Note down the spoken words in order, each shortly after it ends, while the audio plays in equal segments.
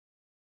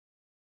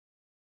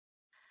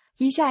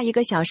以下1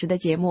个小时的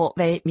节目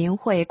为明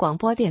慧广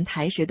播电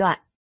台时段。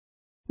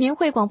明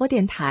慧广播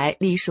电台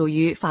隶属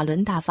于法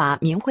轮大法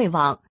明慧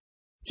网，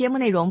节目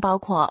内容包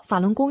括法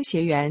轮功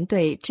学员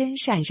对真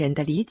善忍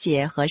的理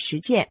解和实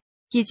践，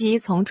以及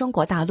从中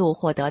国大陆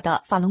获得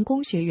的法轮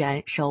功学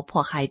员受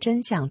迫害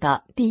真相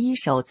的第一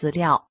手资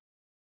料。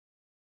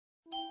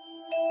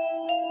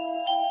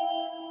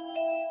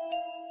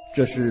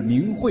这是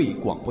明慧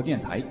广播电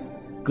台，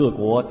各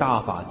国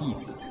大法弟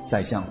子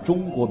在向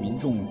中国民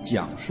众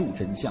讲述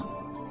真相。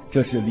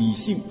这是理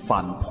性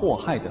反迫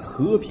害的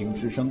和平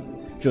之声，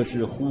这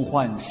是呼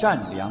唤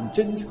善良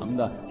真诚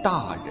的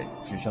大忍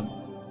之声。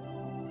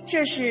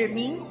这是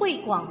明慧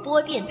广播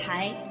电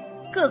台，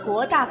各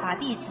国大法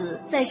弟子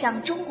在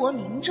向中国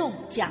民众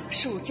讲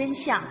述真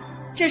相。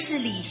这是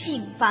理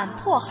性反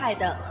迫害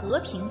的和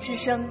平之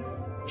声，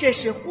这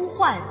是呼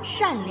唤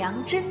善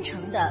良真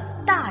诚的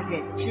大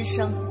忍之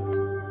声。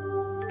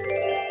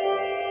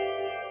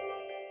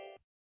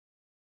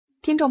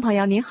听众朋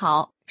友您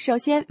好，首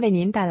先为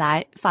您带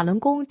来法轮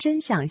功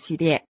真相系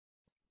列。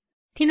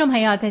听众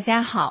朋友大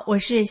家好，我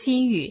是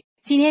心雨，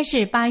今天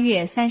是8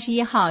月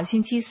31号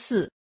星期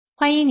四，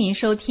欢迎您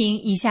收听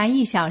以下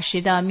1小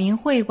时的明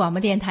慧广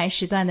播电台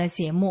时段的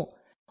节目。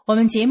我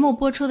们节目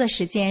播出的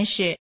时间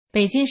是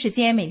北京时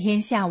间每天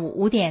下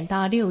午5点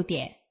到6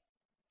点。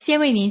先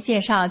为您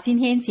介绍今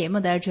天节目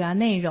的主要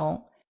内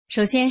容。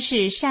首先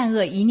是善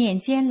恶一念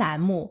间栏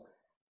目，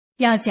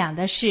要讲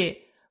的是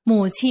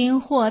母亲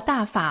获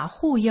大法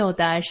护佑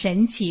的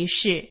神奇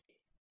事，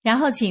然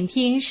后请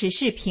听时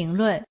事评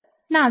论，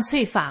纳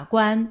粹法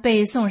官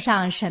被送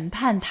上审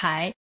判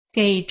台，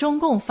给中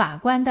共法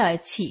官的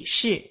启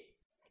示。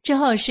之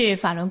后是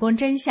法轮功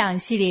真相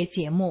系列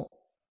节目，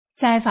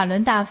在法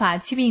轮大法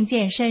祛病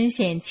健身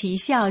显奇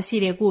效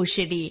系列故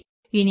事里，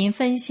与您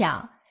分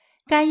享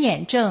干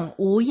眼症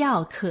无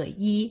药可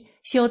医，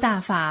修大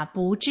法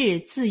不治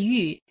自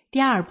愈第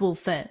2部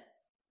分。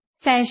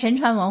在神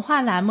传文化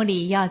栏目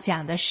里要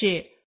讲的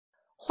是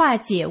化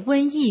解瘟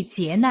疫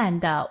劫难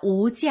的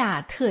无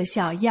价特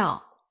效药。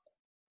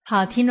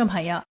好，听众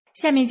朋友，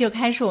下面就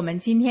开始我们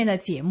今天的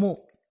节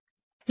目。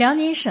辽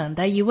宁省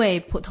的一位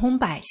普通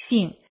百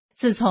姓，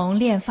自从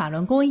练法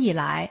轮功以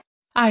来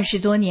，20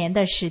多年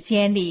的时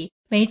间里，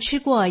没吃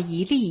过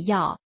一粒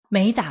药，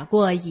没打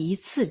过一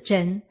次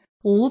针，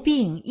无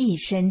病一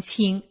身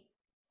轻。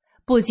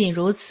不仅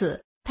如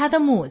此，他的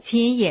母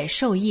亲也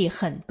受益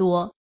很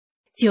多。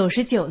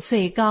99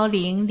岁高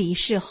龄离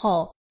世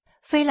后，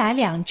飞来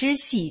2只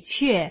喜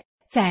鹊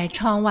在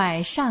窗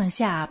外上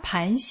下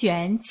盘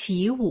旋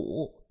起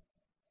舞。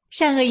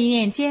善恶一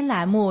念间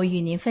栏目与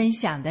您分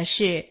享的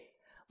是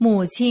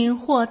母亲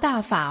获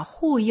大法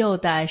护佑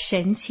的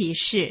神奇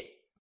事。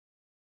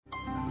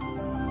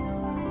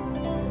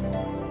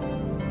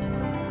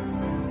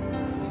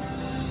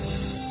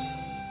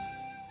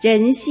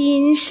人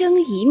心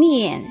生一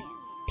念，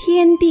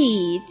天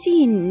地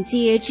尽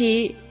皆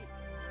知。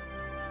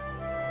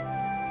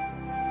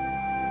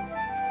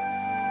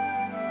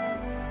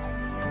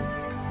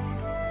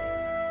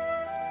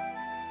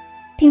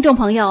听众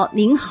朋友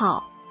您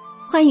好，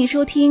欢迎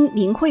收听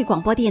明慧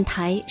广播电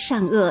台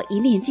善恶一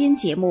念间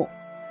节目。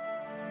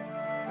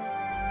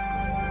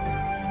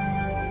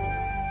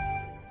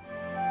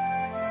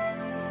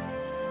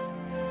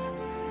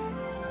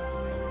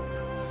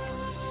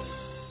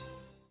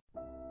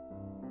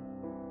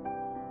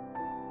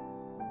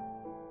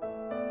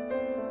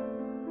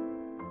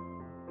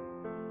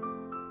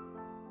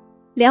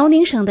辽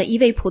宁省的一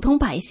位普通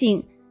百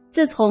姓，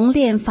自从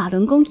练法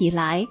轮功以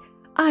来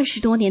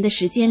，20多年的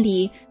时间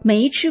里，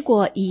没吃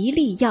过一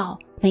粒药，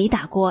没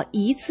打过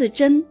一次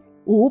针，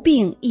无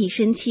病一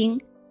身轻。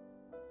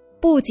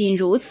不仅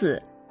如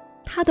此，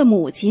他的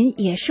母亲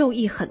也受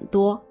益很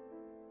多。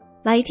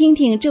来听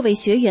听这位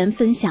学员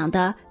分享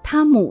的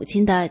他母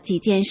亲的几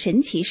件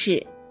神奇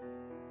事。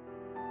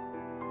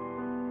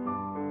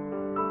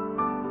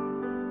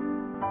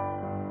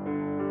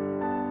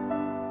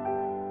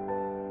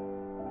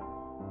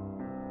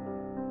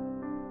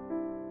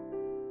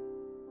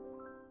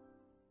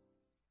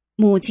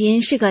母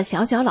亲是个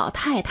小脚老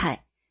太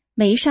太，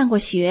没上过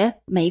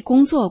学，没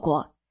工作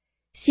过，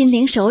心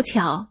灵手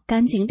巧，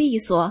干净利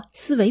索，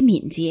思维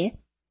敏捷。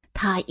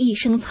她一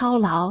生操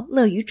劳，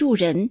乐于助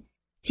人，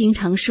经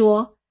常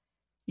说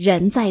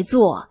人在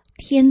做，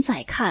天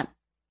在看。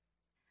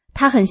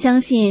她很相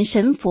信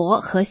神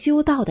佛和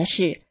修道的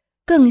事，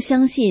更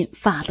相信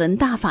法轮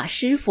大法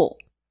师父。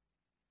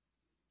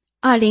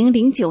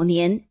2009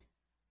年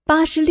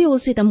，86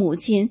岁的母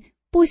亲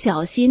不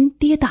小心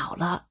跌倒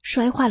了，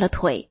摔坏了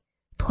腿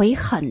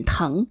很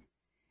疼，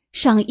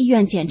上医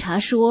院检查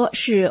说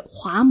是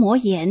滑膜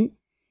炎，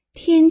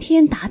天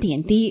天打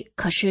点滴，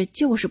可是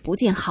就是不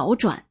见好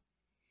转。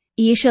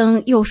医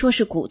生又说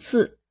是骨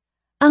刺，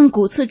按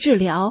骨刺治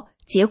疗，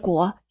结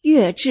果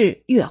越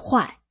治越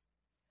坏。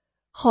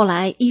后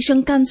来医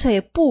生干脆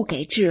不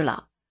给治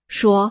了，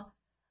说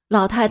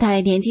老太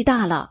太年纪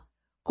大了，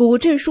骨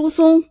质疏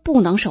松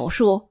不能手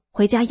术，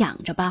回家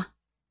养着吧。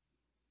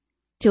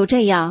就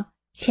这样，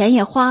钱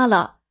也花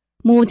了，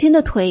母亲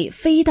的腿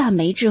非但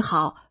没治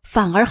好，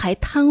反而还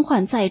瘫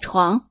痪在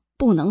床，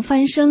不能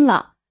翻身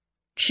了。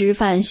吃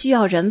饭需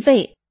要人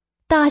喂，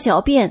大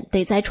小便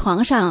得在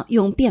床上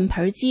用便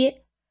盆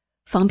接，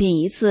方便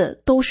一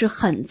次都是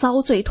很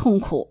遭罪痛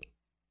苦。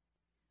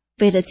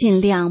为了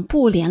尽量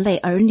不连累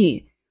儿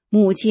女，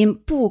母亲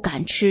不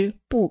敢吃，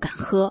不敢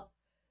喝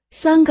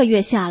，3个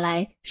月下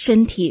来，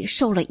身体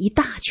瘦了一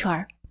大圈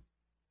儿。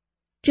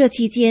这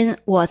期间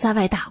我在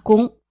外打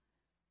工，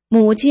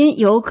母亲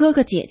由哥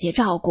哥姐姐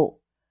照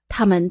顾，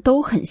他们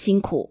都很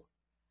辛苦。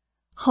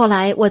后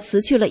来我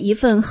辞去了一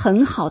份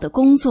很好的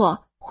工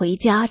作，回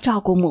家照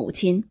顾母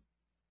亲。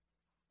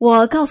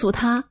我告诉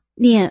他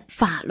念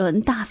法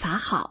轮大法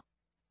好，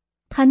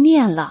他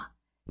念了，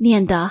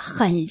念得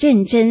很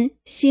认真，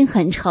心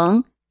很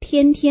诚，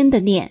天天的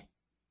念。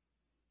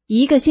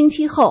1个星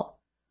期后，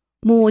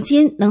母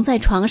亲能在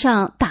床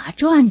上打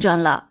转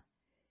转了，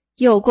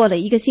又过了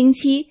1个星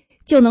期，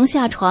就能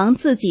下床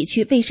自己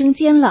去卫生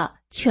间了，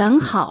全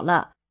好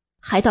了，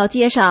还到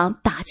街上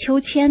打秋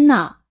千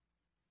呢。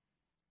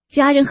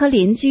家人和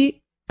邻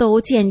居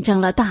都见证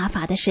了大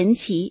法的神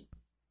奇。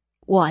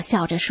我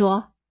笑着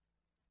说：“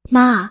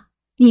妈，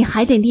你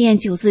还得念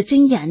9字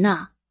真言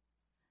呢。”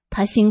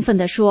她兴奋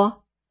地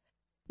说：“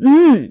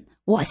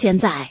我现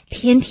在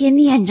天天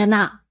念着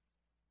呢。”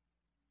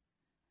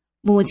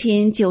母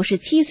亲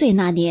97岁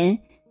那年，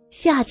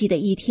夏季的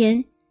一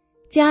天，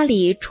家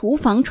里厨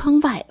房窗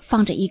外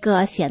放着一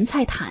个咸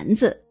菜坛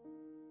子。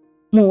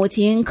母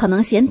亲可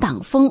能嫌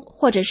挡风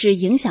或者是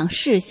影响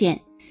视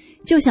线，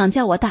就想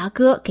叫我大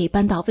哥给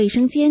搬到卫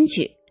生间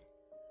去。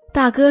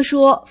大哥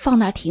说放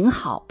那儿挺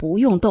好，不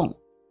用动。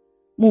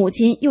母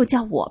亲又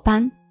叫我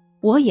搬，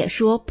我也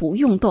说不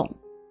用动。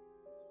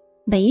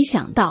没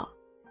想到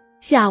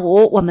下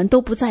午我们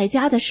都不在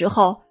家的时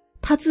候，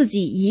他自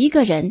己一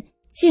个人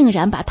竟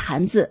然把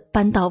坛子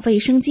搬到卫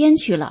生间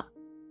去了。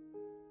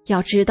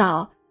要知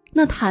道，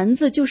那坛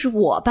子就是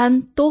我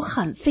搬都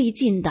很费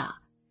劲的，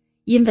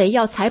因为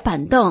要踩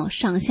板凳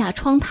上下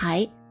窗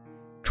台，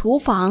厨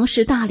房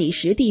是大理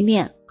石地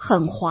面，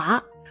很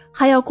滑，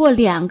还要过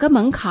2个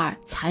门槛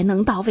才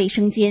能到卫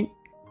生间。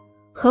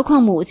何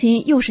况母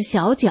亲又是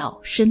小脚，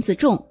身子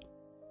重。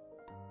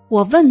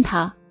我问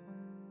她：“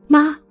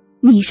妈，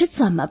你是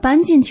怎么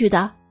搬进去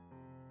的？”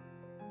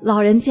老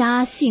人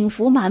家幸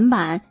福满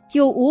满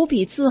又无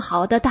比自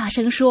豪地大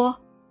声说：“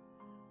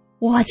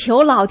我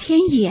求老天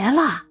爷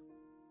了。”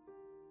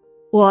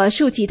我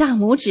竖起大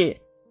拇指，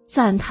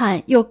赞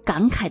叹又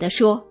感慨地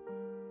说：“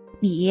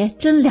你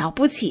真了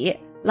不起，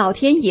老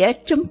天爷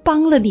真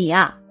帮了你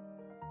啊！”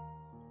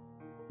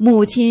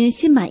母亲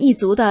心满意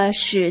足地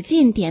使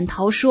劲点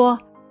头说：“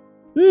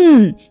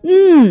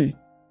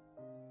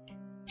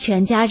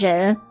全家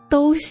人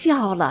都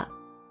笑了。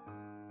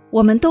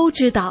我们都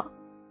知道，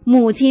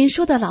母亲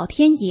说的老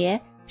天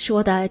爷，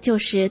说的就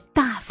是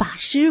大法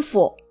师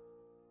父。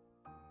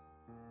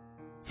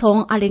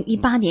从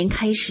2018年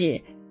开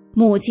始，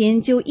母亲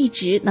就一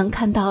直能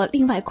看到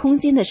另外空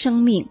间的生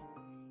命，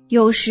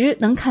有时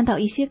能看到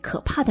一些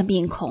可怕的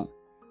面孔，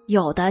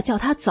有的叫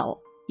她走，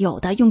有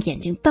的用眼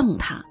睛瞪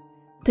她，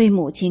对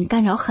母亲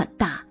干扰很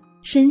大，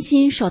身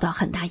心受到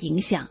很大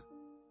影响。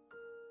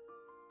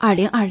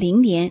2020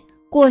年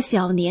过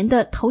小年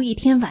的头一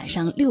天晚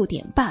上6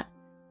点半，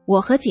我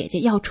和姐姐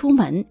要出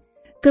门，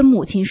跟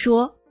母亲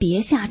说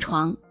别下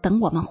床，等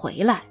我们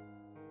回来。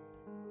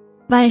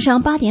晚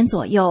上8点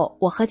左右，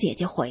我和姐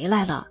姐回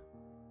来了。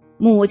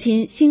母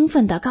亲兴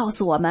奋地告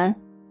诉我们：“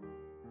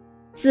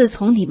自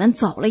从你们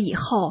走了以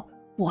后，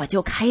我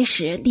就开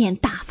始念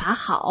大法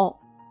好，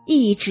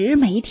一直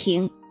没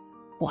停。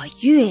我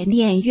越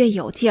念越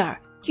有劲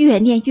儿，越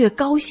念越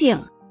高兴，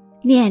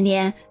念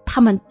念他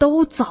们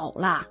都走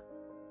了。”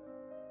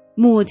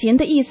母亲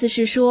的意思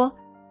是说，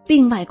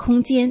另外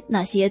空间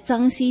那些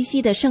脏兮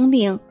兮的生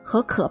命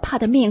和可怕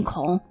的面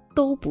孔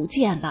都不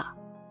见了。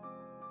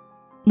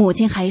母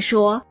亲还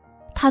说，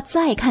她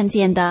再看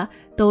见的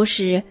都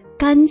是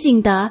干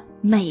净的、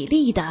美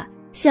丽的，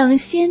像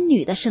仙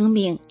女的生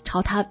命，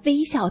朝她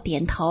微笑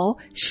点头，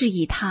示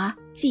意她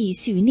继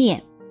续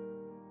念。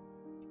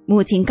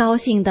母亲高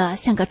兴得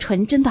像个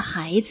纯真的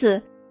孩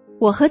子，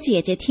我和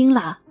姐姐听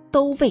了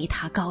都为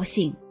她高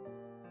兴。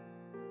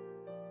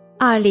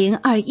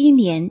2021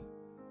年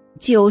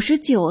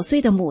，99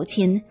岁的母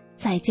亲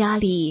在家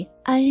里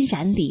安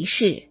然离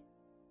世。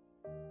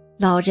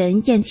老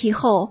人咽气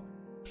后，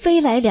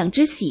飞来2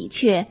只喜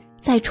鹊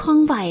在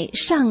窗外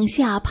上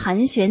下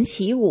盘旋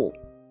起舞。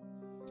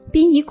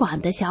殡仪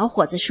馆的小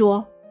伙子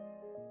说：“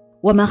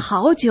我们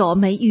好久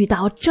没遇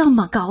到这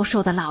么高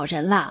寿的老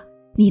人了，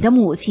你的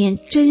母亲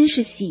真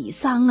是喜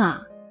丧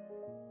啊！”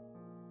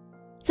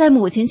在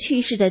母亲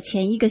去世的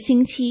前1个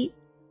星期，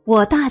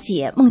我大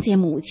姐梦见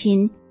母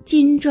亲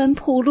金砖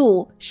铺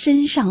路，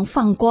身上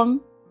放光。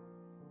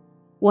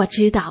我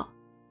知道，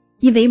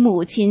因为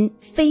母亲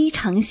非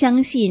常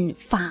相信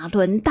法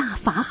轮大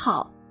法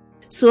好，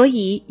所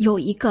以有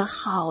一个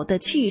好的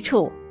去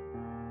处。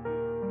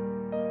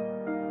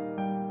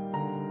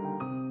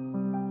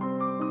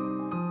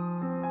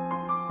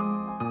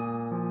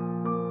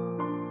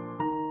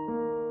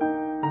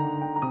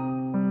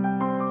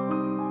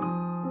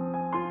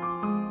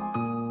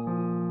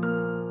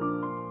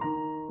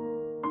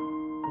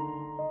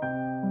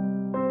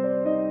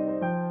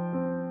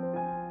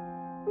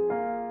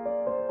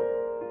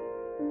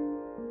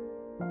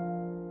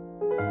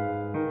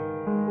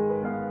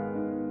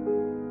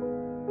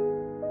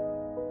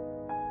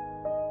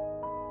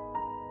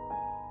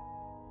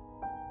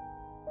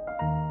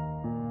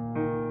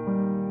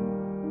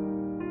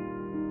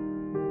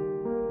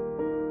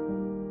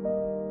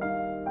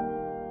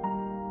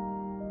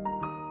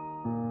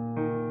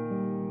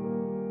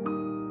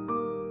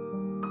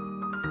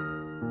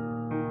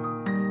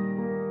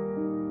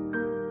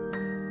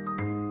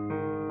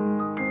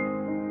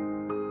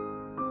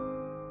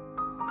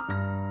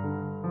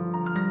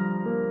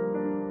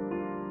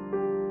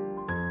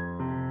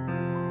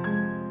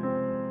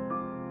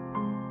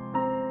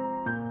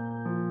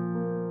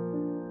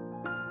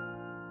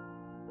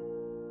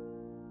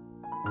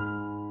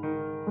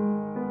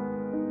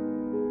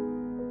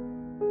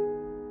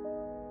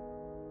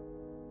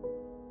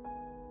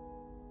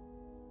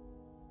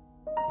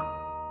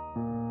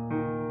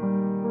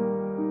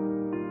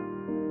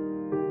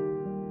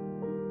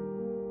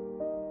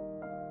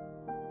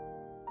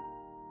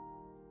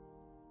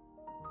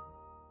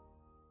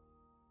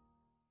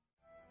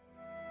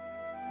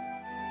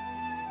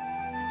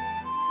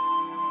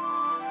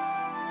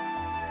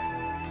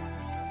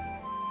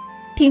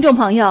听众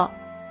朋友，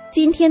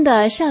今天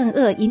的善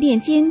恶一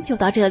念间就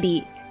到这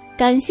里，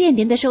感谢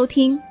您的收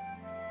听。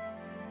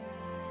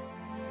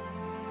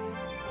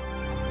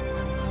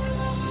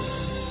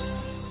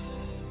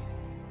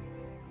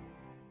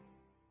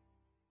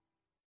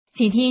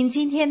请听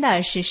今天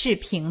的时事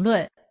评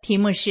论，题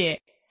目是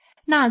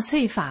纳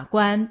粹法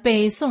官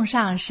被送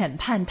上审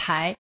判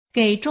台，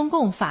给中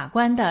共法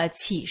官的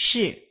启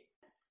示。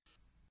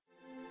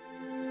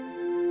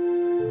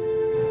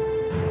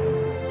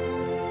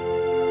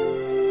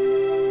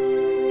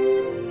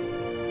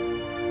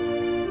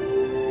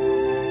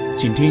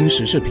请听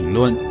时事评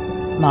论，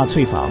纳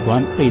粹法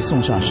官被送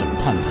上审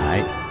判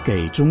台，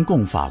给中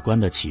共法官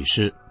的启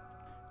示。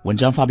文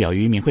章发表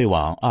于明慧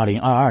网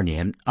2022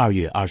年2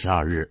月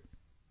22日。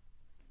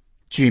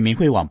据明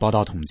慧网报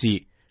道统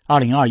计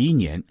，2021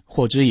年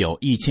获知有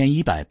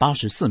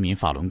1184名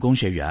法轮功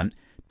学员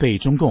被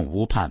中共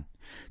误判，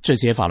这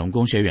些法轮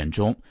功学员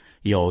中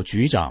有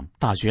局长、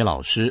大学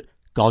老师、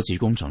高级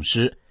工程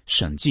师、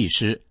审计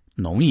师、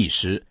农艺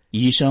师、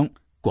医生、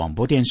广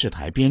播电视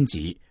台编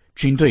辑、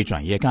军队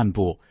转业干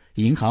部、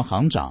银行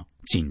行长、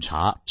警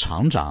察、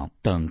厂长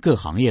等各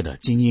行业的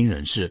精英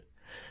人士。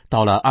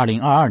到了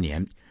2022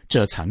年，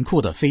这残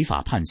酷的非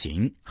法判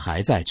刑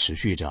还在持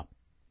续着。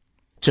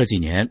这几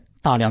年，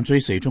大量追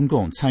随中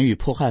共参与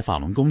迫害法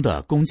轮功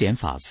的公检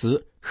法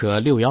司和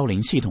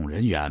610系统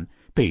人员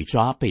被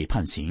抓被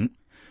判刑，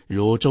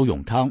如周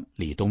永康、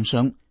李东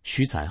生、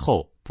徐才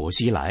厚、薄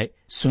熙来、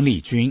孙立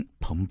军、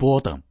彭波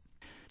等。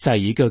在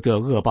一个个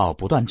恶报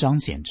不断彰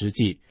显之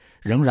际，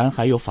仍然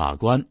还有法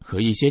官和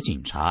一些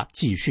警察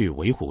继续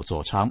为虎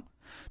作伥。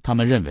他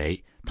们认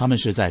为他们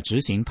是在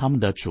执行他们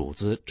的主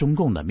子中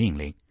共的命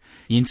令，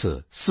因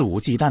此肆无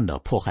忌惮地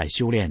迫害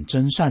修炼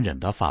真善忍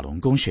的法轮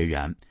功学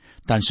员。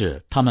但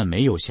是他们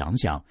没有想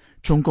想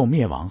中共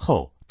灭亡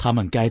后他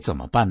们该怎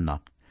么办呢？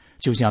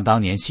就像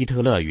当年希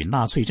特勒与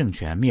纳粹政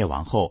权灭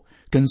亡后，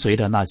跟随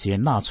的那些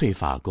纳粹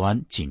法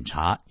官、警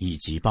察以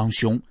及帮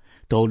凶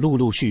都陆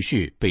陆续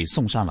续被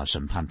送上了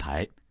审判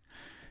台。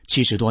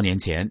70多年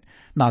前，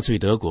纳粹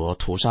德国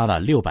屠杀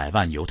了600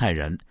万犹太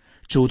人，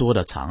诸多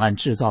的惨案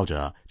制造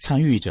者、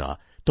参与者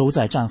都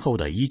在战后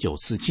的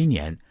1947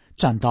年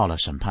站到了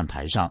审判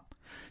台上，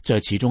这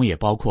其中也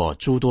包括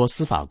诸多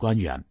司法官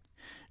员。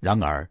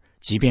然而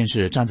即便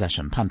是站在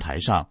审判台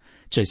上，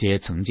这些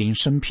曾经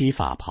身披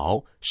法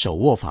袍、手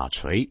握法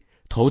锤、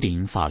头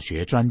顶法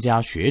学专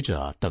家学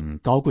者等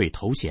高贵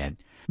头衔、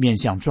面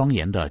相庄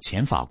严的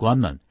前法官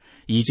们，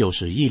依旧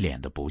是一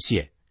脸的不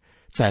屑。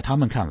在他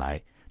们看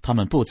来，他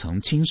们不曾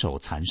亲手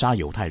残杀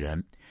犹太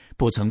人，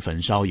不曾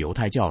焚烧犹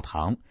太教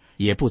堂，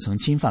也不曾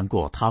侵犯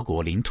过他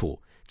国领土，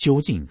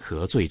究竟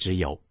何罪之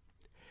有？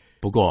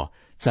不过，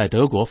在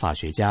德国法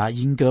学家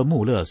英戈·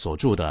穆勒所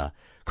著的《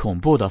恐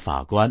怖的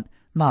法官：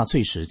纳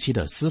粹时期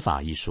的司法》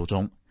一书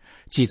中，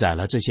记载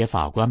了这些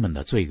法官们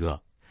的罪恶。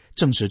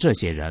正是这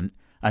些人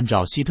按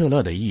照希特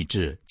勒的意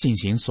志进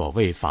行所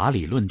谓法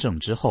理论证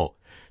之后，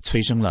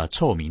催生了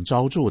臭名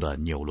昭著的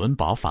纽伦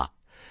堡法，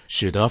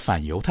使得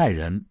反犹太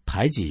人、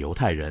排挤犹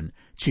太人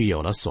具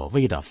有了所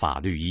谓的法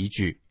律依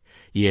据。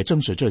也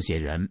正是这些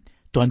人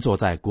端坐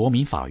在国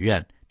民法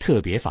院、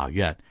特别法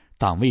院、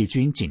党卫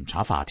军警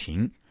察法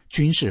庭、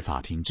军事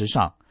法庭之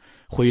上，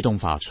挥动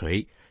法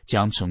锤，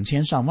将成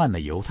千上万的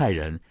犹太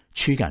人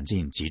驱赶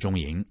进集中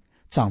营，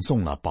葬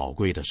送了宝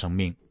贵的生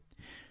命。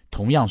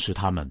同样是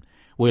他们，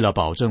为了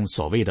保证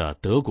所谓的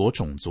德国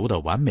种族的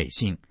完美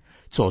性，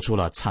做出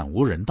了惨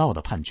无人道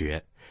的判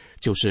决，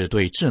就是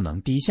对智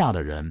能低下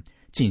的人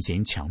进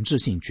行强制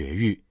性绝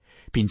育，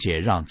并且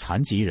让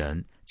残疾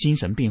人、精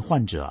神病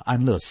患者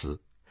安乐死。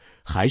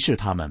还是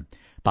他们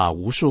把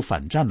无数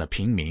反战的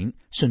平民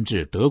甚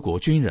至德国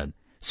军人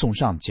送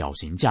上绞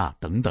刑架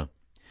等等。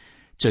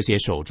这些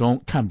手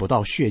中看不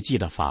到血迹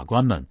的法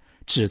官们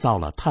制造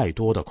了太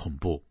多的恐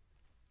怖。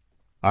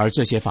而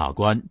这些法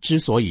官之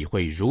所以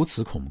会如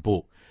此恐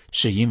怖，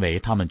是因为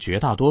他们绝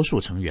大多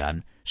数成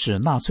员是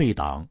纳粹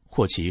党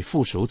或其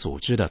附属组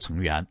织的成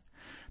员。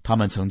他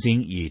们曾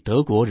经以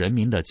德国人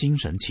民的精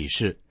神启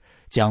示，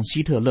将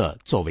希特勒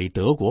作为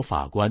德国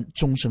法官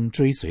终生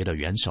追随的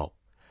元首。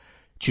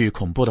据《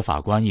恐怖的法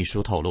官》一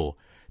书透露，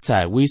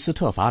在威斯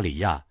特伐里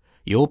亚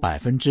有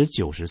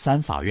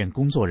 93% 法院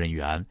工作人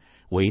员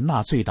为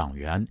纳粹党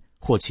员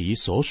或其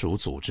所属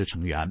组织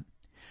成员。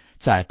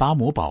在巴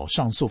姆堡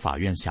上诉法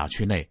院辖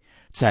区内，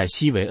在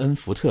西维恩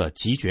福特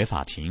级决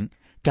法庭，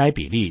该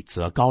比例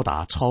则高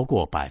达超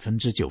过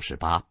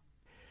 98%。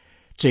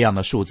这样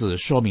的数字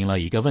说明了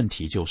一个问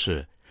题，就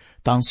是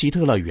当希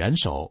特勒元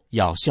首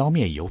要消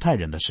灭犹太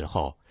人的时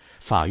候，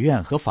法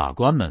院和法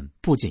官们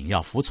不仅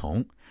要服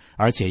从，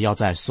而且要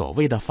在所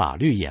谓的法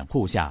律掩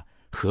护下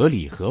合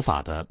理合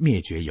法地灭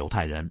绝犹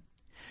太人。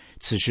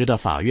此时的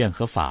法院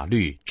和法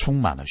律充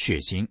满了血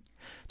腥，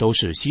都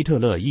是希特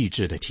勒意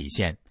志的体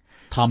现，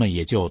他们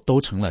也就都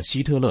成了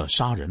希特勒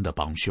杀人的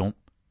帮凶。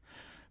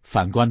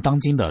反观当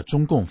今的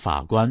中共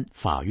法官、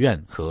法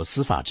院和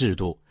司法制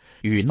度，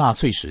与纳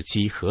粹时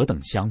期何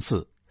等相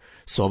似。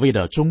所谓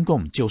的中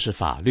共就是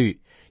法律，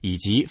以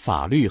及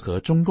法律和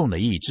中共的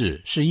意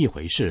志是一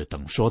回事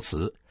等说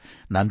辞，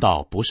难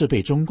道不是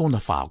被中共的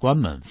法官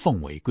们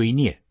奉为圭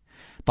臬？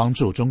帮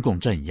助中共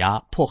镇压、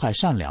迫害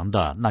善良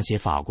的那些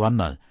法官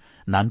们，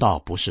难道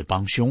不是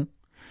帮凶？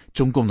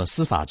中共的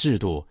司法制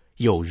度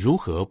又如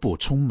何不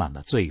充满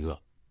了罪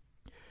恶？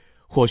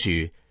或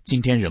许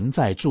今天仍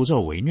在助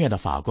纣为虐的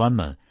法官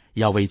们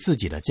要为自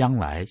己的将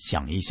来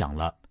想一想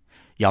了。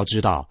要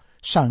知道，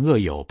善恶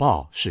有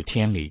报是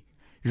天理，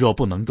若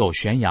不能够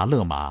悬崖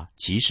勒马，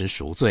及时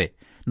赎罪，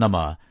那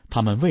么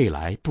他们未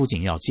来不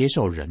仅要接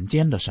受人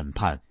间的审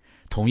判，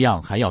同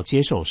样还要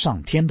接受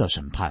上天的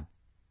审判。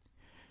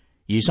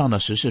以上的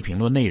时事评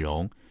论内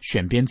容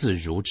选编自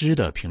如之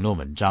的评论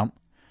文章《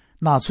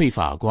纳粹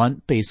法官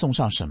被送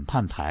上审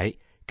判台，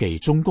给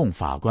中共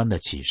法官的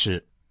启示》。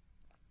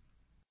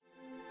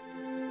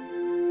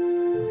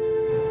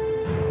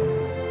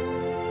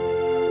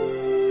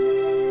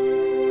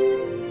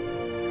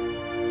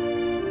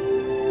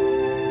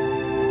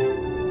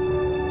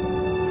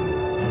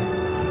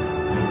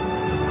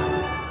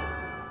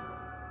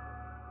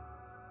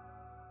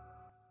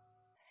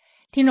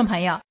听众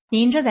朋友，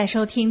您正在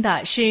收听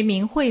的是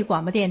明慧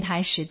广播电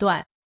台时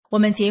段，我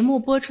们节目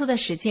播出的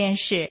时间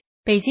是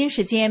北京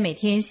时间每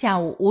天下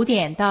午5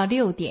点到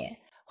6点，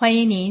欢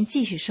迎您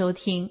继续收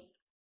听。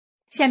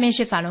下面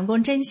是法轮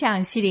功真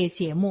相系列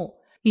节目，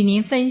与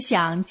您分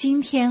享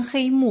惊天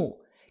黑幕：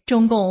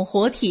中共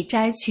活体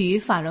摘取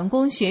法轮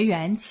功学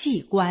员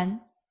器官。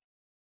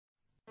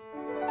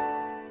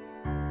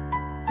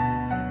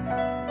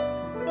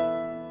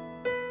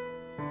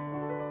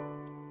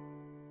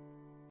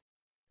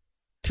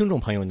听众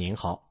朋友您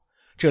好，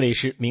这里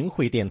是明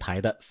慧电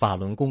台的法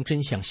轮功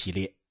真相系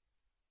列。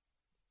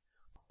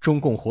中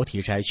共活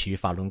体摘取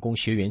法轮功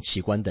学员器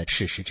官的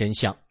事实真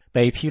相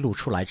被披露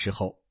出来之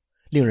后，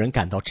令人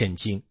感到震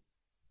惊。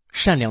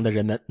善良的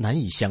人们难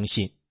以相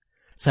信，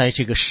在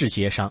这个世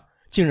界上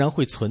竟然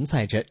会存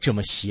在着这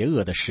么邪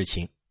恶的事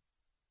情。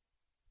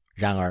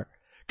然而，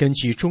根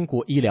据中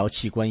国医疗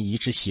器官移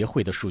植协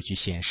会的数据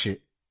显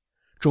示，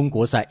中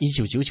国在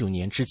1999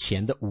年之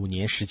前的5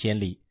年时间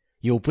里，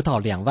有不到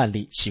2万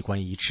例器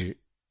官移植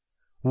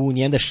，5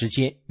年的时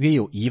间约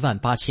有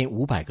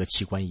18500个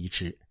器官移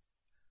植。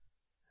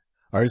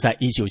而在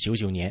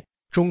1999年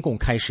中共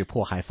开始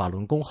迫害法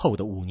轮功后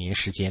的5年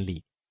时间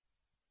里，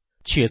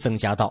却增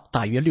加到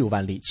大约6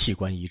万例器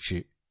官移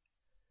植，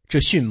这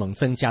迅猛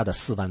增加的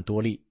4万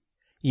多例，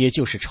也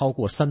就是超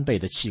过3倍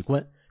的器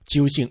官，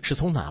究竟是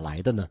从哪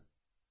来的呢？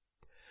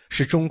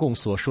是中共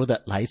所说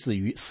的来自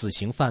于死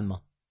刑犯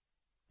吗？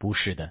不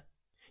是的，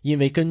因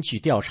为根据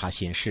调查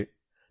显示，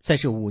在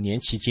这5年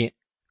期间，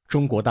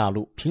中国大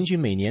陆平均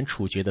每年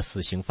处决的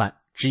死刑犯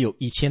只有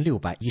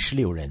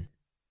1616人。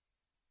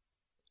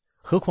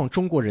何况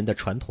中国人的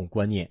传统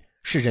观念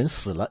是人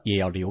死了也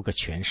要留个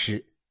全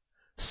尸，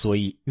所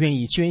以愿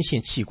意捐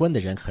献器官的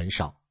人很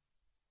少。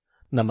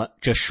那么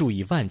这数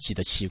以万计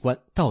的器官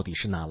到底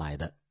是哪来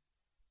的？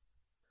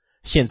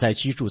现在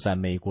居住在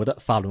美国的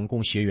法轮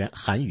功学员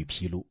韩宇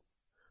披露，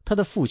他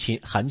的父亲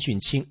韩俊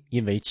清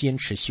因为坚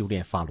持修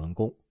炼法轮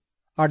功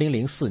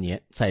，2004年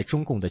在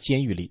中共的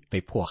监狱里被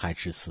迫害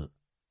致死。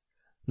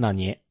那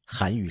年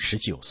韩宇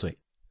19岁，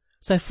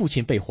在父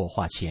亲被火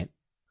化前，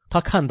他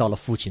看到了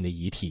父亲的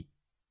遗体，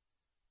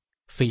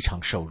非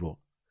常瘦弱，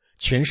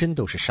全身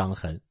都是伤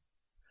痕，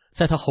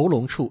在他喉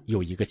咙处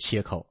有一个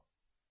切口，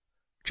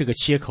这个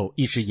切口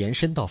一直延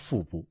伸到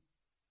腹部，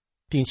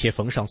并且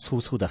缝上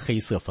粗粗的黑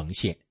色缝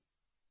线。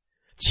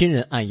亲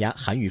人按压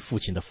韩宇父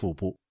亲的腹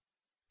部，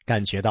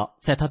感觉到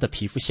在他的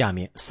皮肤下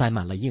面塞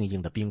满了硬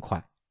硬的冰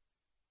块。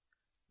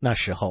那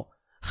时候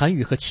韩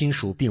宇和亲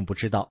属并不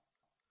知道，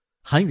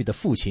韩宇的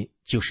父亲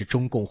就是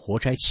中共活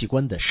摘器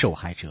官的受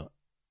害者。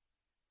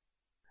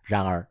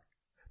然而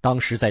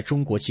当时在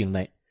中国境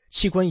内，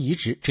器官移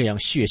植这样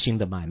血腥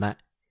的买卖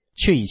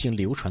却已经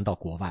流传到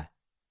国外。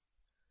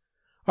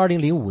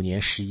2005年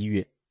11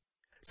月，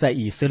在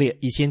以色列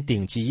一间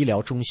顶级医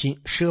疗中心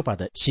舍巴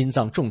的心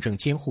脏重症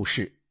监护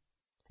室，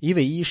一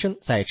位医生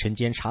在晨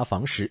间查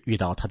房时遇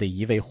到他的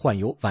一位患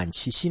有晚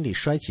期心力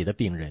衰竭的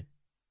病人。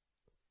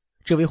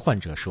这位患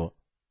者说：“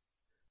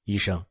医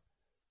生，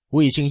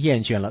我已经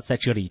厌倦了在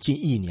这里近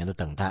1年的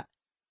等待，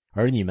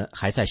而你们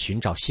还在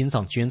寻找心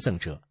脏捐赠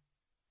者。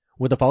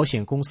我的保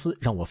险公司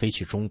让我飞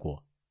去中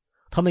国，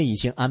他们已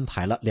经安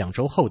排了2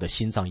周后的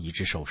心脏移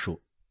植手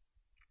术。”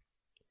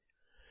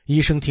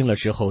医生听了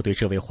之后对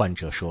这位患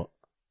者说：“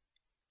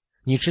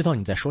你知道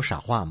你在说傻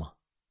话吗？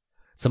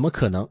怎么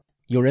可能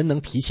有人能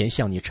提前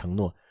向你承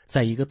诺，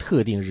在一个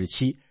特定日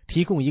期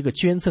提供一个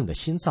捐赠的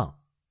心脏？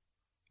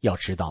要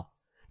知道，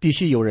必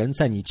须有人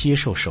在你接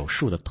受手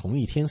术的同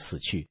一天死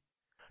去，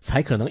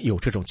才可能有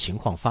这种情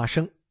况发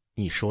生，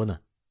你说呢？”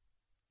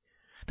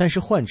但是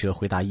患者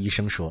回答医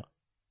生说：“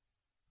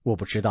我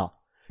不知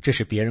道，这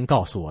是别人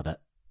告诉我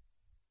的。”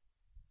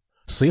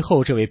随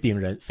后这位病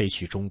人飞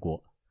去中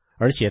国，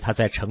而且他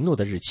在承诺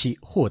的日期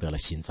获得了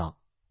心脏。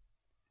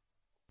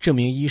这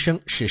名医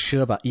生是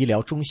舍巴医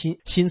疗中心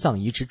心脏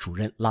移植主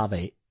任拉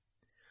维，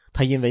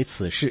他因为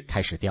此事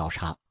开始调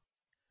查，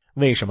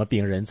为什么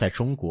病人在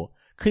中国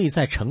可以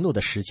在承诺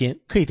的时间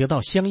可以得到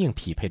相应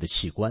匹配的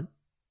器官。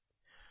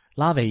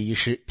拉维医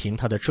师凭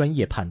他的专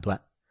业判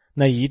断，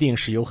那一定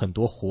是有很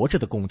多活着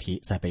的供体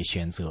在被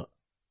选择。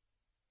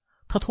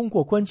他通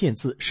过关键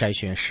字筛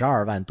选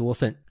12万多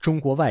份中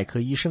国外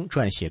科医生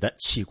撰写的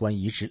器官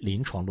移植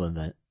临床论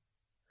文。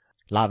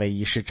拉维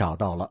医师找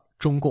到了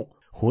中共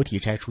活体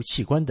摘除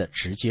器官的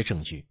直接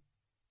证据，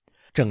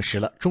证实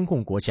了中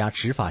共国家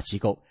执法机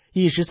构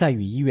一直在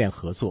与医院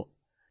合作，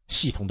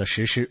系统地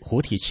实施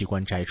活体器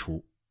官摘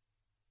除。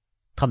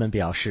他们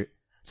表示，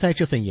在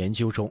这份研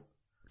究中，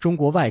中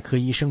国外科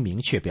医生明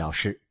确表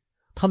示，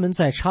他们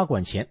在插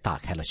管前打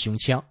开了胸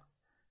腔，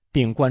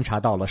并观察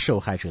到了受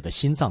害者的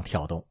心脏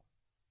跳动。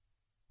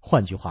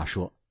换句话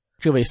说，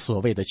这位所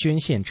谓的捐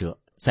献者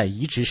在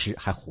移植时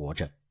还活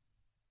着。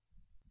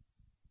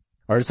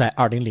而在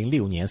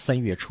2006年3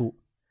月初，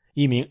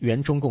一名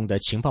原中共的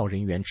情报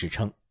人员指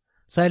称，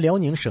在辽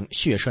宁省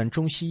血栓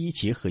中西医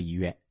结合医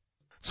院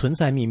存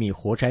在秘密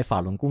活摘法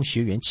轮功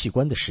学员器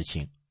官的事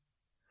情。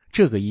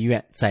这个医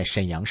院在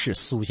沈阳市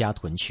苏家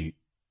屯区，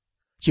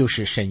就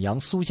是沈阳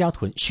苏家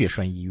屯血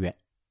栓医院。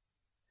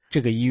这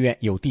个医院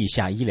有地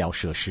下医疗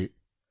设施，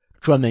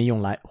专门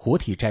用来活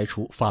体摘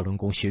除法轮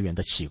功学员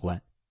的器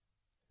官。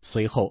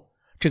随后，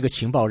这个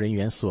情报人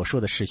员所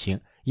说的事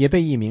情也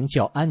被一名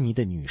叫安妮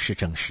的女士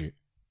证实。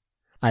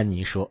安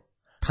妮说，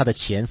她的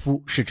前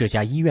夫是这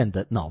家医院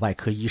的脑外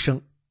科医生，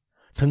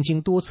曾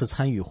经多次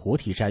参与活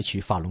体摘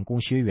取法轮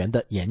功学员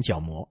的眼角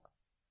膜。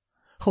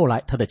后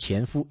来她的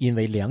前夫因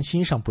为良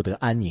心上不得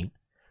安宁，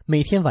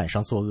每天晚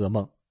上做噩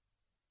梦，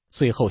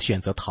最后选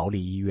择逃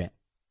离医院。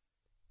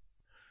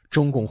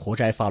中共活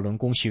摘法轮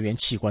功学员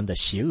器官的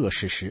邪恶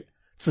事实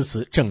自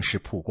此正式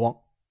曝光，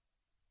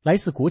来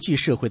自国际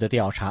社会的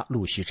调查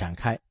陆续展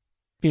开，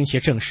并且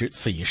证实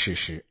此一事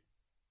实。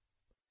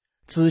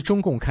自中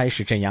共开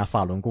始镇压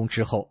法轮功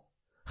之后，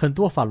很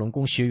多法轮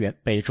功学员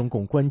被中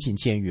共关进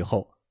监狱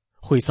后，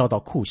会遭到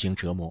酷刑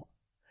折磨，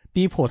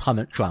逼迫他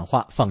们转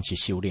化放弃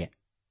修炼。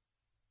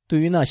对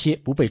于那些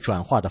不被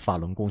转化的法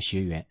轮功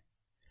学员，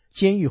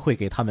监狱会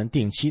给他们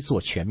定期做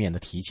全面的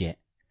体检，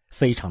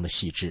非常的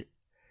细致，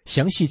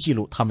详细记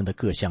录他们的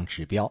各项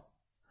指标，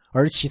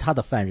而其他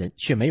的犯人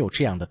却没有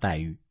这样的待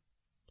遇。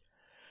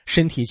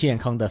身体健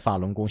康的法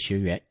轮功学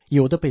员，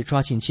有的被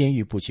抓进监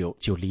狱不久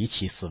就离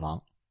奇死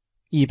亡，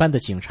一般的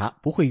警察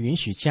不会允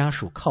许家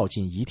属靠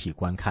近遗体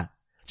观看，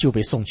就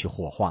被送去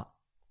火化。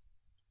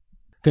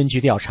根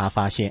据调查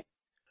发现，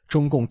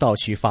中共盗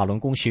取法轮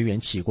功学员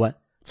器官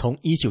从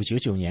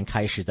1999年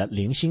开始的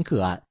零星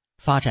个案，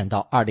发展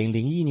到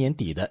2001年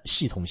底的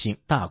系统性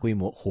大规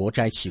模活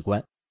摘器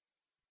官。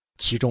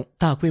其中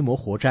大规模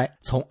活摘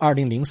从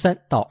2003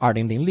到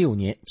2006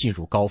年进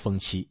入高峰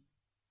期。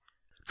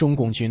中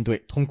共军队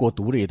通过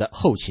独立的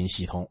后勤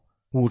系统、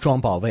武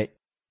装保卫、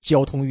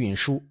交通运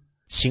输、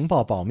情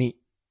报保密、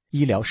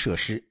医疗设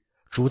施，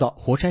主导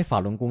活摘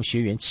法轮功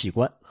学员器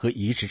官和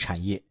移植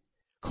产业，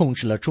控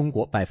制了中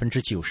国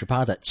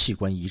 98% 的器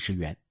官移植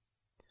源。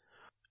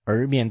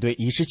而面对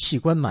移植器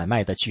官买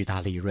卖的巨大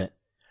利润，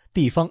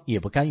地方也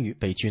不甘于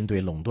被军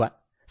队垄断，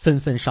纷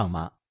纷上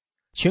马。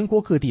全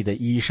国各地的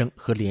医生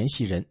和联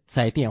系人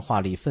在电话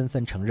里纷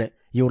纷承认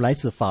有来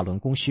自法轮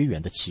功学员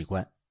的器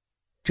官，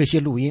这些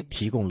录音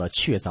提供了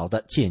确凿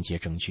的间接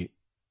证据。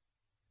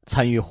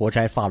参与活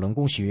摘法轮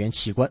功学员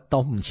器官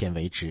到目前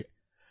为止，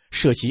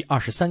涉及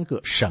23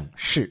个省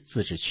市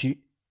自治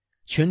区，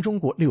全中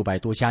国600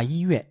多家医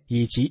院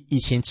以及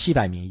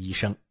1700名医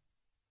生。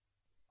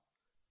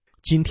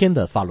今天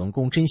的法轮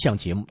功真相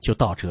节目就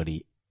到这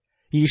里，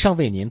以上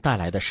为您带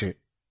来的是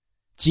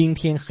惊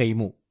天黑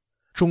幕，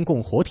中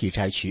共活体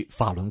摘取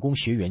法轮功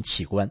学员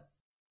器官。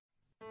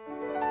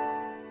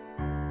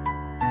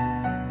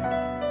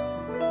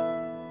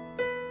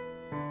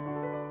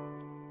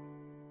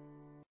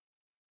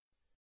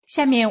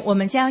下面我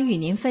们将与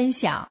您分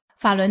享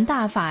法轮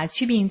大法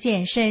祛病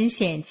健身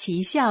显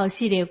奇效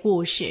系列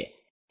故事。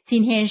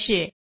今天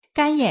是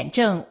干眼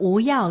症无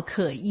药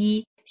可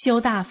医，修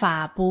大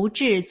法不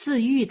治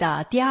自愈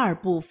的第二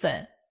部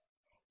分。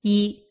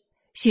1.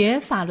 学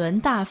法轮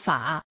大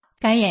法，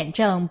干眼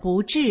症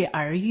不治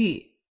而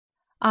愈。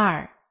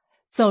2.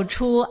 走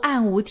出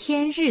暗无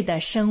天日的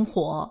生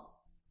活。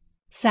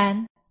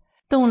3.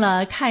 动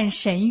了看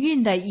神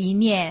韵的一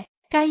念，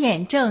干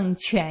眼症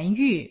痊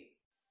愈。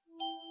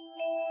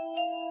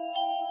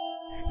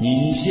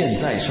您现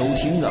在收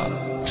听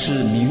的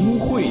是明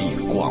慧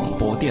广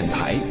播电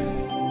台。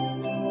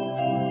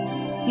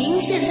您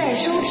现在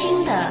收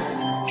听的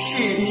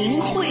是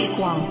明慧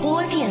广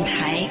播电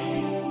台。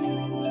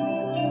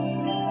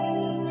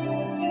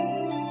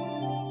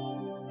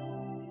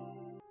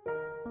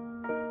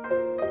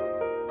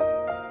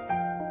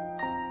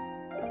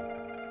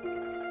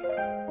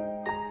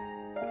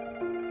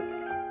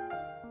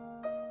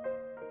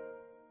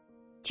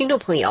听众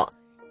朋友，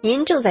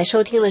您正在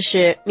收听的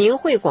是明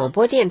慧广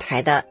播电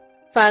台的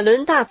法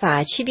轮大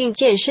法祛病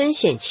健身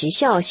显奇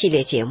效系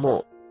列节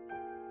目。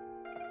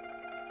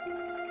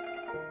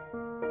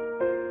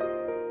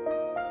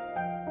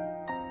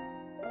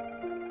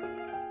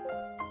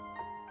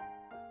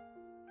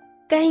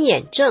干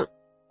眼症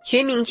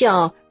学名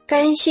叫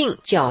干性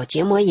角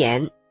结膜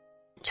炎，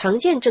常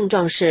见症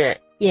状是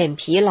眼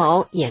疲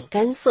劳、眼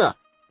干涩、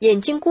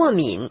眼睛过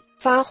敏、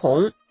发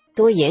红、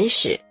多眼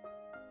屎，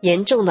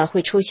严重的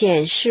会出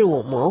现视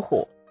物模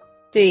糊，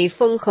对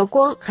风和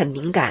光很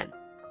敏感。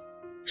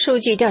数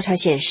据调查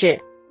显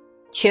示，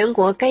全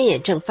国干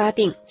眼症发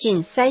病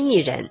近3亿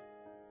人，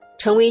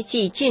成为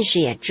继近视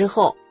眼之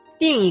后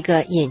另一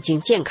个眼睛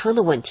健康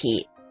的问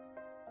题。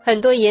很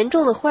多严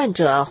重的患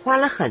者花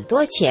了很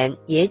多钱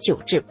也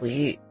久治不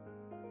愈。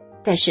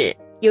但是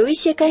有一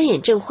些干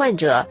眼症患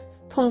者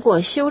通过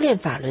修炼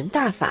法轮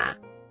大法，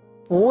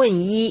不问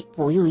医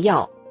不用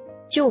药，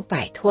就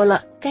摆脱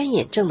了干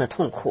眼症的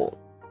痛苦。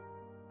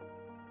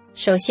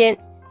首先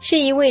是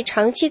一位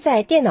长期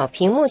在电脑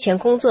屏幕前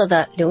工作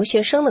的留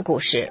学生的故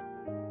事。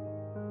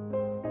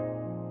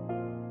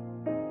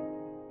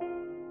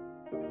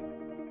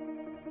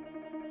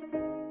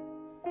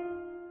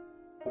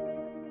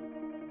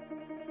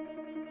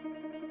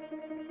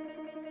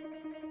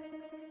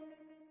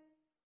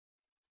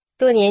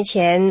多年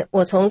前，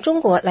我从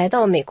中国来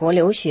到美国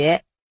留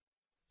学，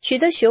取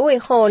得学位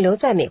后留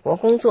在美国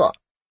工作。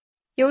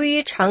由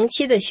于长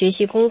期的学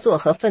习工作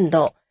和奋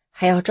斗，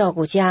还要照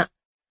顾家，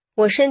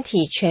我身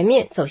体全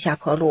面走下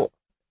坡路，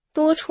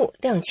多处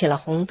亮起了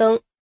红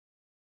灯。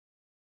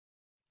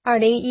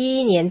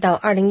2011年到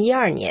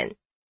2012年，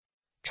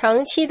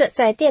长期的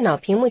在电脑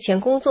屏幕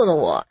前工作的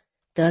我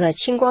得了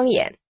青光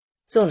眼，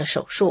做了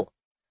手术，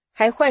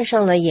还患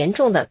上了严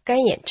重的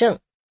干眼症，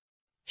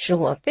使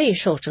我备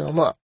受折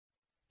磨。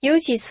有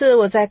几次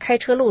我在开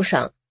车路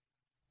上，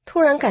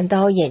突然感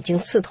到眼睛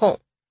刺痛，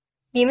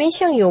里面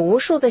像有无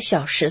数的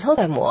小石头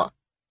在磨，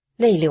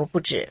泪流不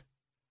止，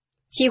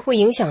几乎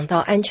影响到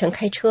安全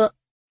开车。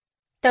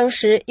当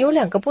时有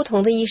2个不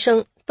同的医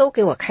生都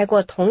给我开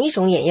过同一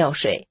种眼药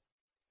水，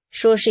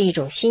说是一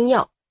种新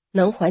药，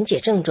能缓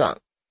解症状，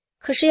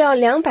可是要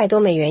200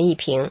多美元一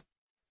瓶，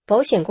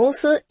保险公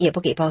司也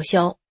不给报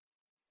销。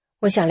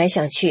我想来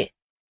想去，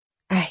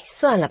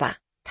算了吧，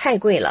太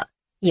贵了，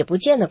也不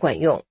见得管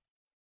用。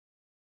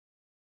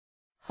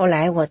后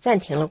来我暂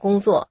停了工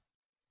作，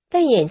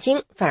但眼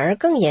睛反而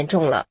更严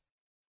重了，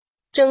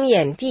睁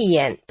眼闭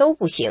眼都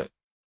不行，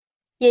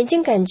眼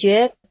睛感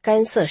觉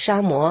干涩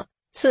沙漠，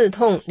刺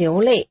痛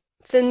流泪，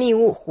分泌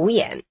物糊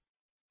眼。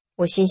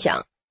我心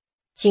想，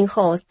今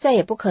后再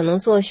也不可能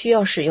做需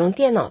要使用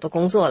电脑的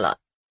工作了。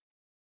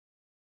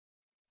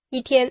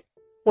一天，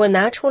我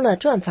拿出了《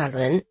转法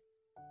轮》，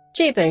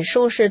这本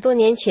书是多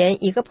年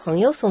前一个朋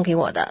友送给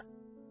我的。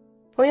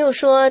朋友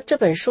说这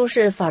本书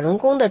是法轮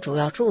功的主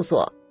要著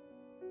作，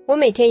我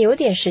每天有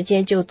点时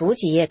间就读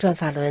几页《转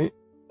法轮》，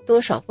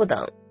多少不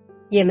等，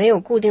也没有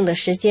固定的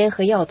时间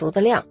和要读的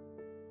量。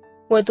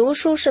我读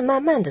书是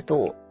慢慢的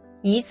读，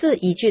一字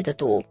一句的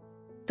读，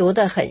读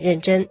得很认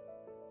真。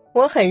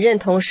我很认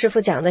同师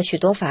父讲的许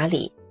多法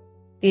理，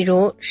比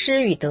如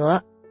失与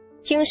得，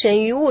精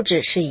神与物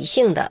质是一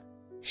性的，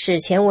史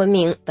前文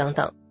明等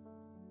等。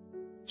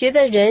觉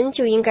得人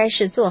就应该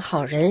是做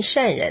好人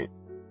善人，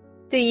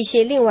对一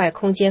些另外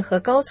空间和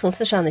高层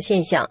次上的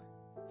现象，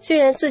虽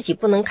然自己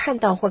不能看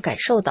到或感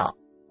受到，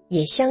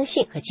也相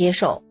信和接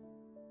受。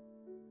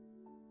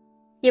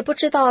也不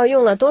知道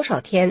用了多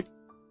少天，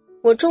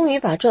我终于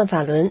把《转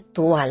法轮》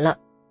读完了。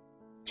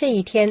这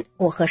一天，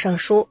我合上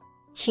书，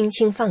轻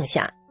轻放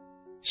下，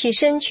起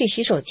身去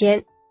洗手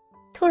间。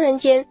突然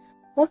间，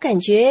我感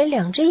觉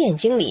2只眼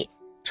睛里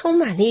充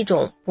满了一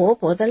种薄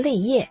薄的泪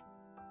液，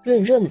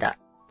润润的，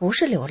不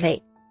是流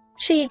泪，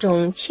是一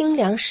种清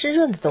凉湿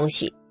润的东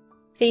西，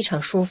非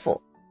常舒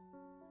服。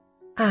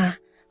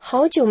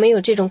好久没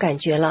有这种感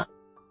觉了，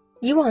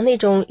以往那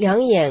种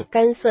两眼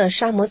干涩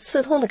沙漠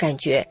刺痛的感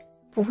觉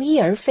不翼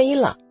而飞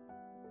了。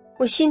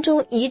我心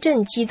中一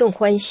阵激动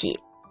欢喜，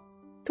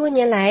多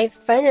年来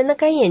凡人的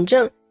干眼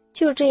症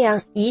就这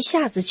样一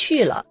下子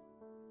去了。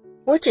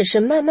我只是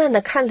慢慢地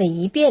看了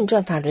一遍《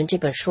转法轮》这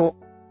本书，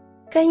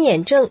干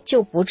眼症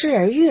就不治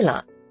而愈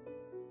了。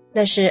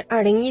那是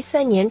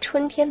2013年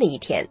春天的一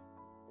天，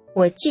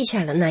我记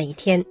下了那一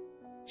天，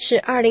是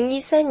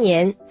2013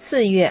年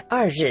4月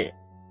2日。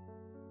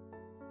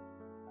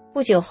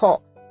不久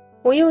后，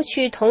我又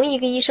去同一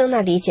个医生那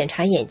里检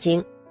查眼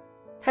睛，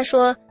他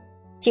说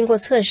经过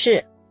测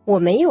试，我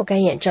没有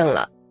干眼症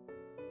了。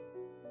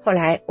后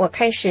来我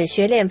开始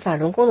学练法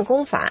轮功的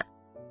功法，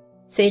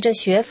随着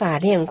学法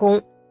练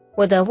功，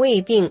我的胃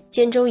病、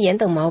肩周炎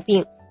等毛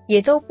病也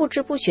都不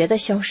知不觉地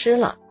消失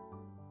了，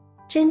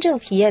真正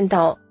体验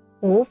到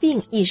无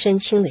病一身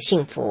轻的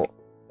幸福。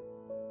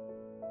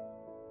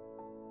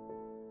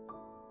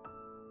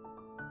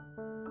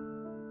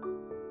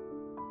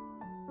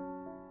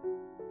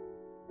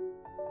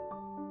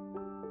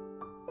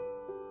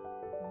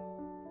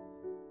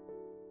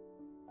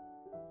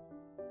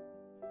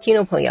听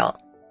众朋友，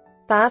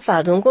把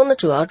法轮功的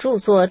主要著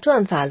作《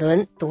转法轮》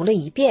读了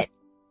一遍，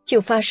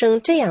就发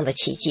生这样的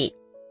奇迹。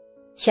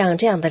像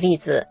这样的例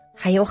子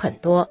还有很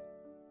多。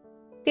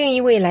另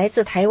一位来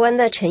自台湾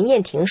的陈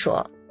燕婷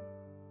说，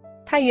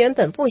他原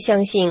本不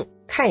相信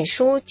看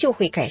书就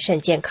会改善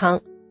健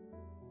康，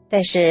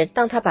但是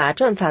当他把《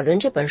转法轮》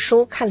这本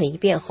书看了一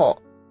遍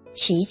后，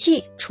奇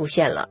迹出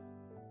现了。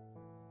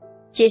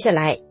接下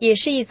来也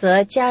是一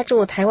则家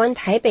住台湾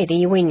台北的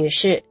一位女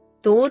士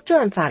读《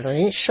转法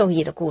轮》受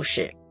益的故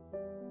事。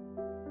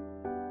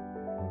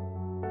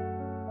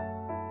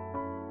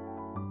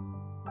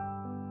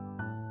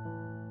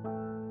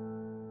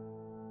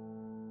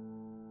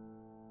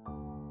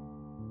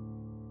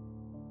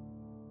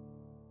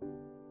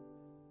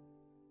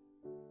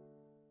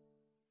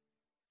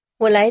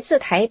我来自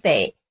台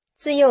北，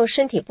自幼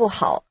身体不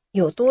好，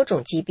有多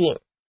种疾病。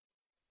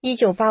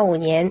1985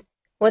年，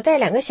我带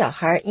2个小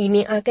孩移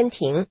民阿根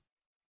廷。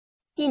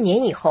1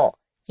年以后，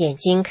眼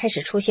睛开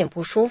始出现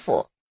不舒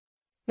服，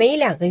每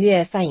2个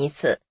月犯一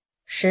次，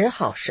时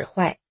好时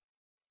坏。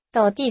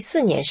到第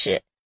4年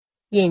时，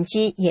眼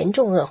疾严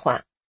重恶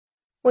化，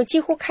我几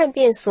乎看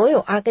遍所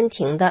有阿根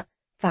廷的、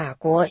法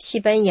国、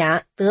西班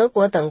牙、德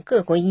国等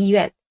各国医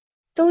院，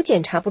都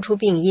检查不出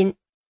病因。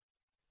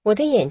我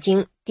的眼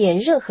睛点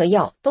任何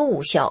药都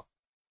无效，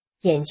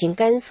眼睛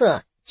干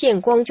涩，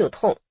见光就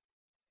痛。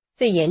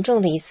最严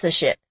重的一次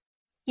是，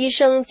医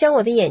生将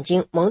我的眼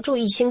睛蒙住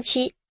1星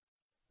期，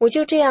我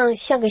就这样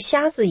像个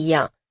瞎子一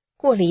样，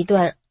过了一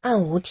段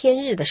暗无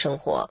天日的生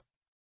活。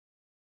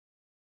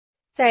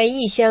在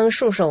异乡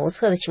束手无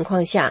策的情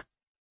况下，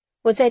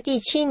我在第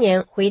7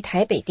年回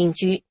台北定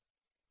居，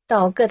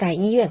到各大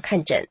医院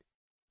看诊，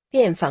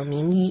遍访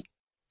名医，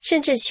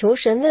甚至求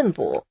神问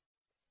卜，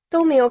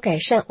都没有改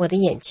善我的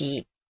眼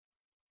疾。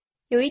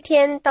有一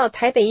天到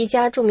台北一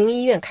家著名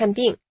医院看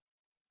病，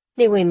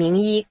那位名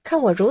医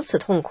看我如此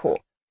痛苦，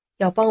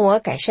要帮我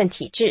改善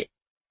体质，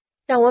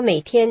让我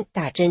每天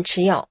打针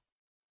吃药，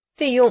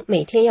费用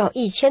每天要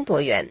1000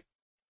多元，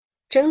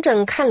整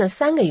整看了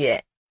3个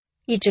月，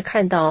一直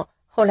看到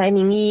后来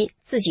名医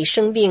自己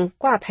生病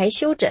挂牌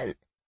休诊。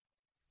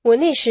我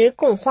那时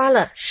共花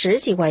了10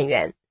几万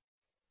元，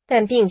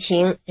但病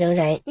情仍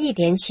然一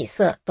点起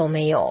色都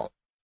没有。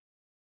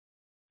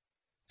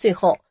最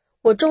后，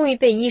我终于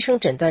被医生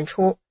诊断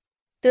出，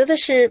得的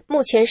是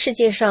目前世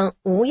界上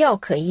无药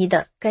可医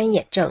的干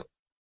眼症，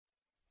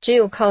只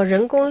有靠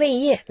人工泪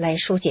液来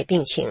疏解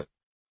病情。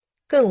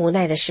更无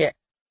奈的是，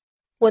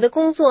我的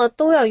工作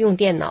都要用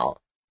电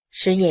脑，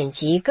使眼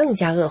疾更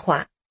加恶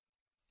化。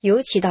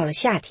尤其到了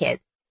夏天，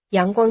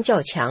阳光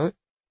较强，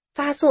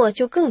发作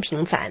就更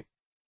频繁。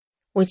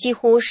我几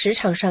乎时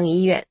常上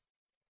医院，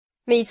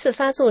每次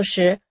发作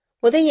时，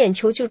我的眼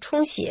球就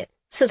充血，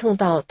刺痛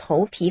到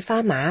头皮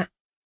发麻。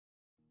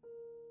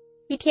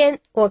一天，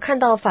我看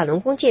到法轮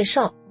功介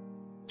绍，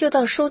就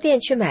到书店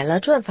去买了《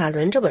转法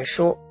轮》这本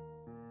书。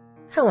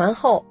看完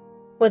后，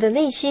我的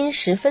内心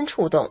十分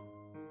触动，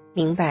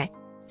明白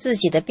自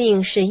己的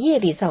病是业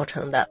力造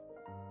成的。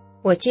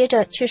我接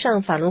着去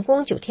上法轮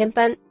功9天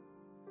班，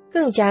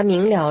更加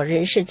明了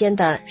人世间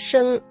的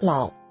生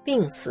老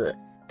病死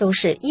都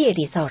是业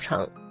力造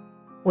成，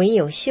唯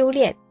有修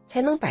炼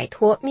才能摆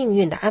脱命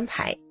运的安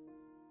排。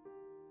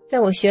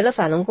在我学了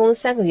法轮功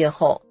3个月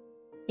后，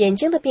眼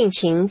睛的病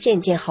情渐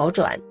渐好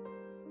转，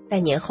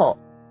半年后，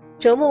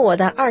折磨我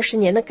的20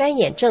年的干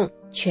眼症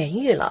痊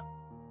愈了，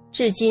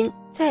至今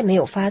再没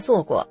有发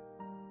作过，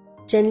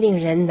真令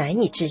人难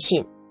以置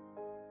信。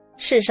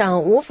世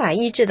上无法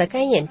医治的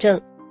干眼症，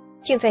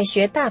竟在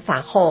学大法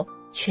后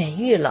痊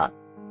愈了。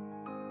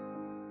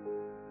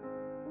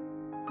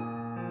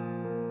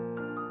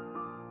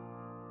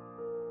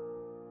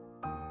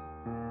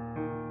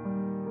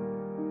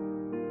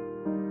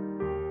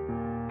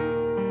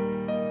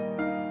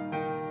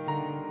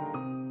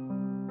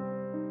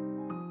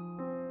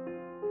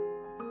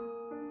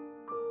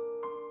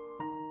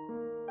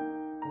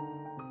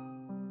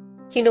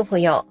听众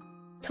朋友，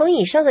从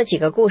以上的几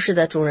个故事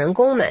的主人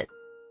公们，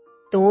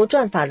读《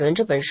转法轮》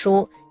这本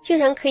书，竟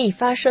然可以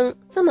发生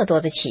这么多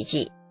的奇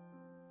迹，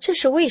这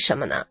是为什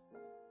么呢？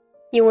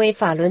因为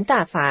法轮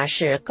大法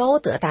是高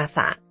德大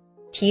法，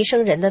提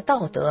升人的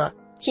道德，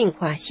净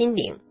化心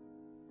灵，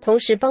同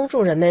时帮助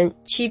人们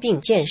祛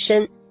病健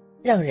身，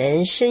让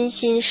人身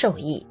心受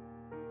益。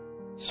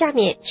下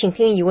面请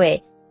听一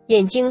位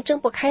眼睛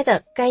睁不开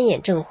的干眼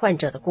症患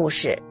者的故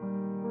事。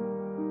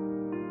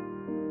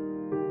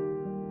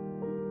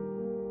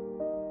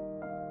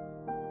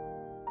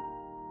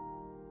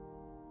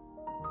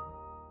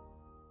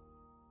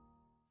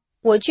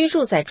我居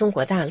住在中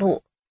国大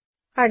陆。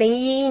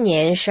2011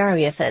年12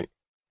月份，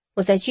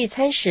我在聚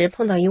餐时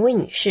碰到一位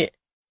女士，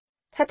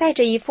她戴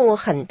着一副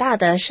很大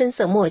的深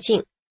色墨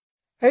镜，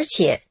而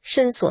且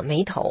深锁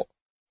眉头。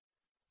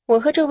我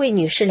和这位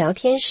女士聊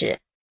天时，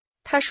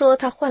她说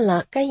她患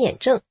了干眼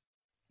症，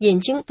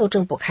眼睛都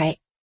睁不开，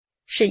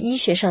是医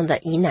学上的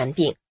疑难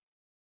病。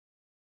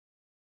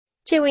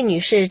这位女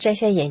士摘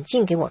下眼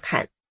镜给我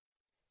看，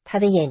她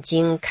的眼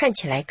睛看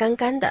起来干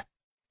干的，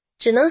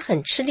只能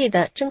很吃力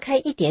地睁开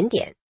一点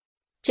点。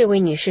这位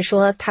女士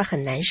说她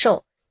很难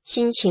受，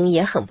心情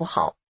也很不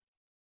好。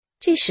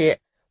这时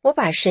我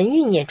把神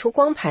韵演出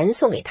光盘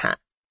送给她，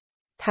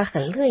她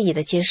很乐意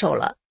地接受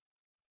了。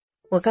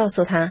我告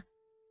诉她，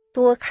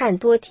多看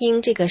多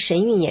听这个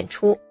神韵演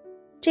出，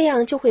这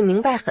样就会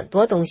明白很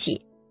多东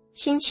西，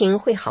心情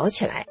会好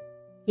起来，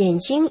眼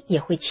睛也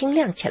会清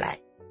亮起来。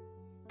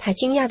他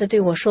惊讶地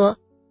对我说，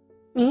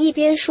你一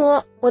边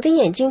说，我的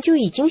眼睛就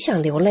已经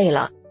想流泪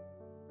了。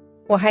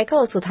我还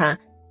告诉他，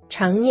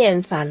常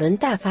念法轮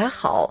大法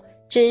好，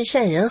真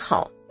善人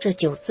好这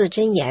9字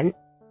真言，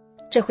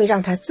这会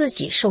让他自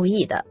己受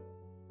益的。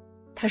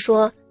他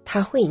说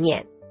他会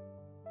念。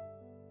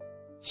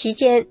席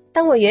间，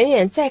当我远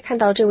远再看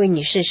到这位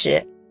女士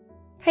时，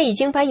她已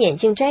经把眼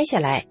镜摘下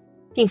来，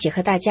并且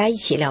和大家一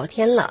起聊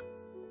天了。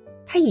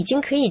她已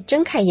经可以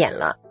睁开眼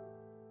了，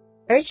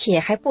而且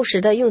还不时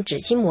地用纸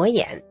巾抹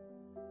眼。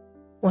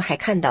我还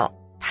看到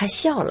她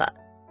笑了。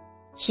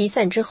席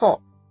散之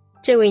后，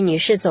这位女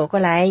士走过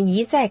来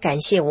一再感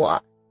谢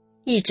我，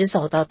一直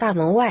走到大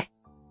门外，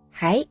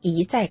还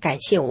一再感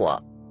谢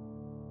我。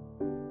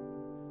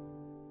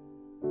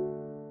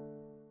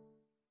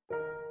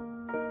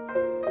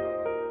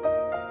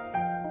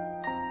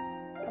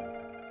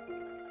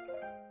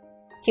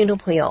听众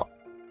朋友，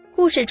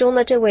故事中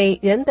的这位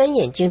原本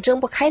眼睛睁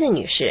不开的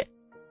女士，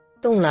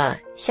动了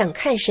想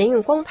看神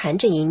韵光盘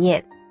这一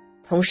念，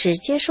同时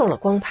接受了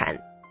光盘，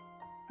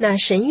那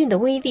神韵的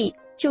威力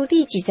就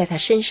立即在她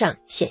身上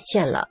显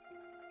现了。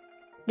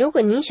如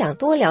果您想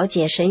多了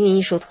解神韵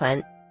艺术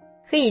团，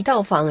可以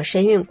到访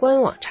神韵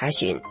官网查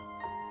询。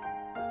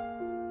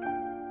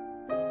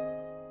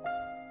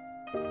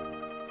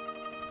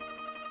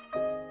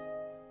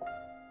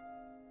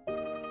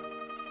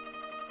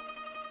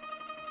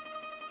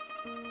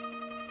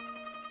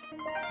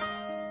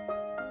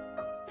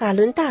法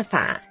轮大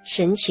法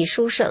神奇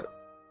殊胜。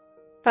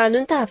法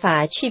轮大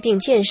法祛病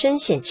健身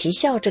显奇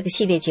效这个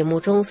系列节目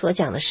中所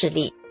讲的事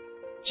例，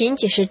仅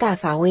仅是大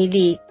法威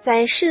力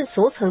在世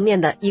俗层面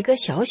的一个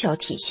小小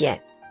体现。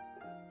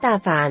大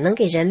法能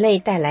给人类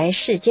带来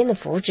世间的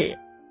福祉，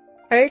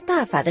而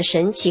大法的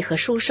神奇和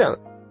殊胜，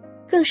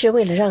更是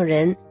为了让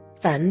人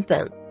返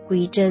本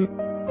归真。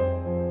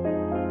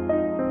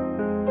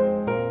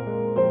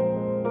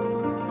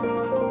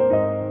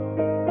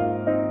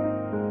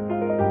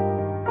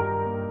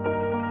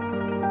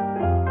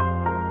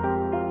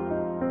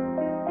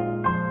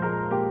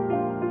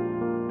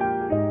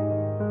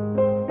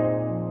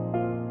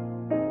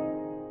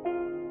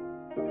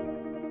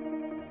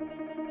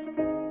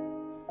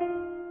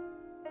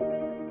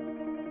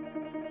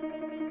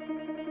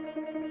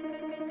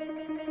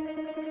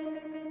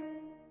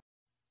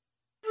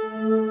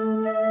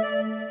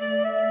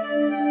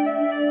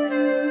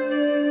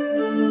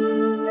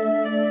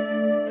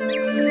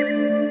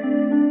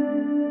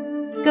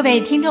各位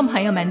听众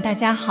朋友们，大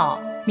家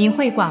好，明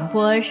慧广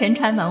播神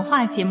传文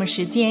化节目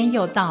时间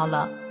又到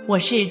了，我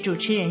是主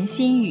持人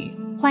心语，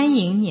欢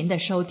迎您的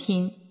收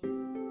听。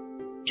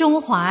中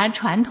华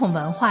传统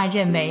文化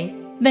认为，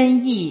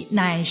瘟疫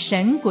乃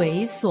神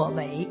鬼所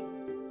为。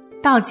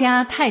道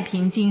家太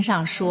平经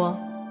上说，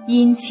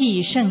阴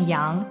气盛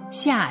阳，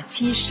下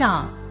欺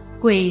上，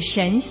鬼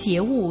神邪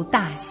物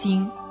大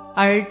兴，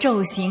而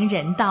骤行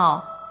人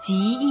道，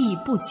极易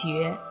不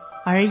绝，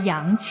而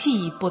阳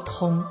气不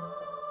通。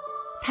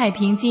太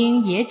平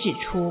经也指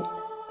出，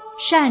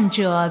善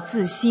者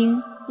自兴，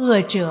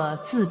恶者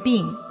自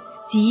病，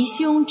吉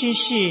凶之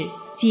事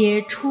皆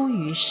出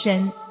于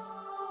身。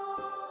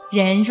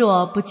人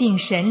若不敬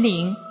神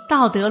灵，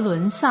道德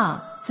沦丧，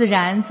自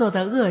然做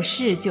的恶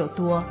事就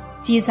多，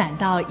积攒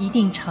到一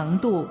定程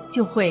度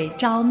就会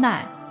招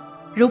难。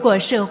如果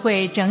社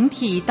会整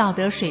体道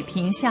德水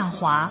平下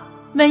滑，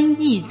瘟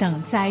疫等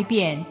灾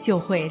变就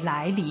会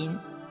来临。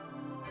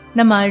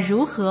那么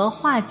如何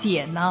化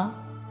解呢？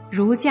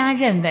儒家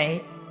认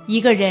为，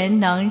一个人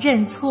能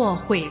认错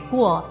悔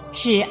过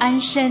是安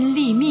身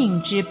立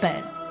命之本，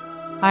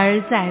而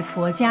在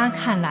佛家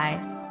看来，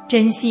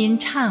真心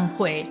忏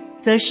悔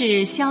则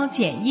是消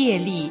减业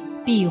力、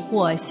避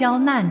祸消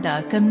难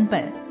的根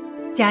本。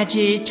加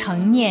之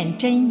诚念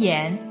真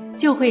言，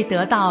就会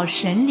得到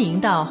神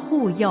灵的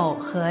护佑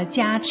和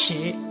加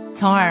持，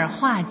从而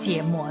化解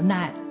磨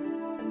难。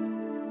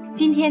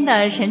今天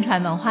的神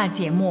传文化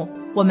节目，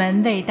我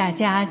们为大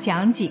家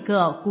讲几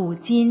个古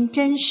今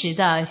真实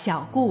的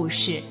小故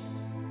事。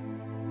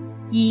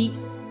一，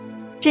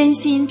真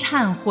心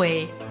忏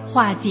悔，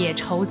化解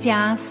仇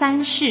家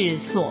3世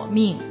所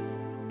命。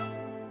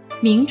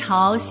明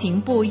朝刑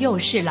部右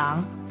侍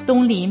郎、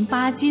东林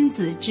8君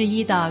子之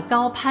一的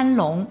高攀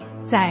龙，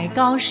在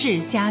高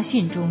氏家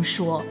训中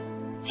说：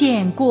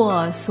见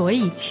过所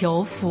以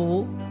求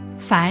福，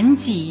反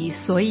己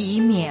所以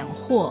免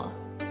祸。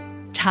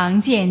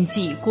常见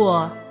己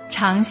过，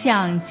常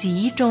向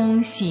吉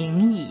中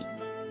行矣。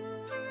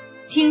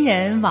清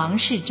人王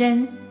世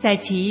贞在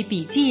其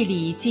笔记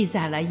里记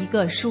载了一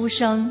个书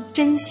生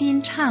真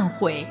心忏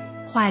悔，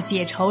化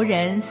解仇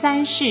人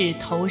3世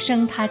投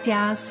生他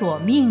家所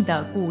命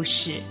的故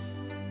事。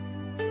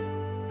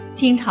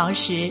清朝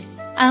时，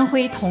安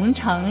徽桐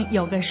城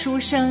有个书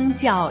生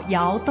叫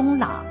姚东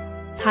朗，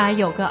他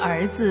有个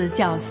儿子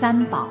叫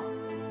三宝。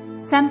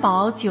三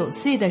宝9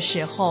岁的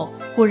时候，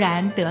忽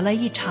然得了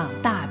一场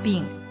大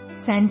病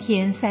，3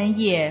天3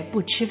夜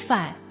不吃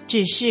饭，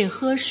只是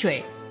喝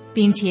水，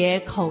并且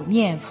口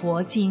念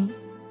佛经。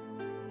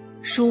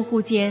疏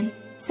忽间，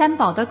三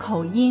宝的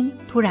口音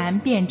突然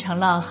变成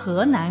了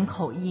河南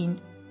口音，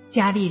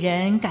家里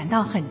人感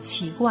到很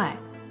奇怪。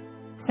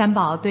三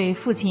宝对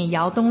父亲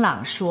姚东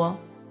朗说：“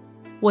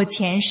我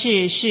前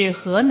世是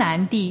河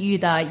南地狱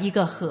的一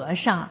个和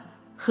尚，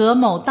和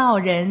某道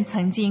人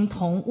曾经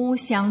同屋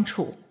相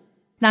处。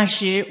那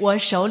时我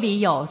手里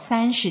有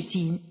30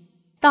斤，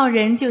道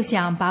人就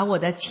想把我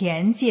的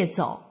钱借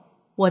走，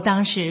我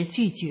当时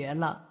拒绝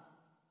了。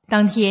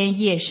当天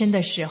夜深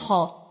的时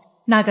候，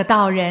那个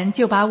道人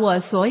就把我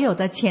所有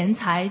的钱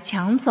财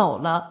抢走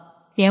了，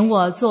连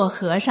我做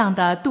和尚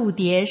的度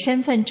牒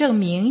身份证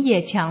明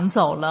也抢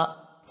走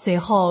了，随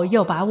后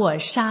又把我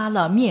杀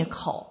了灭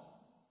口。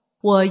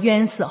我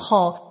冤死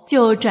后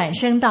就转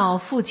生到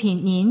父亲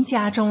您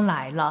家中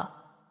来了，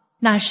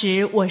那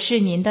时我是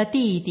您的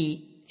弟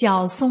弟，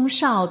叫松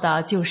少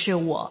的就是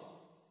我。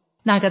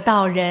那个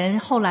道人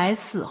后来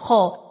死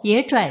后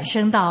也转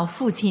生到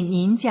父亲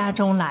您家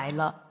中来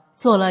了，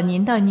做了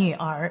您的女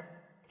儿。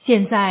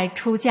现在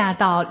出嫁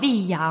到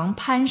溧阳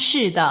潘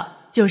氏的，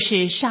就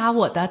是杀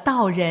我的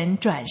道人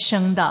转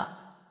生的。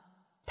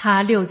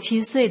他6、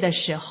7岁的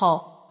时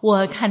候，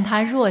我看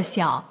他弱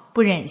小，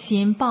不忍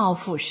心报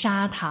复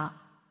杀他。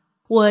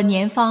我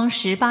年方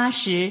18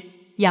时，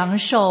阳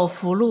寿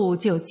福禄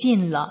就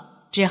尽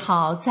了，只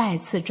好再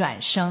次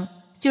转生，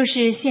就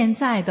是现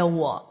在的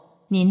我，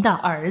您的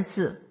儿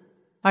子。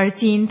而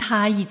今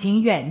他已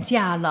经远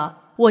嫁了，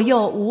我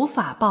又无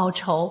法报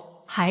仇，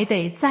还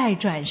得再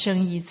转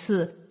生一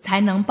次，才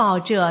能报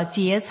这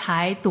劫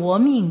财夺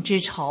命之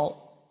仇。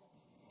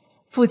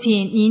父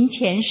亲您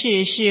前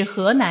世是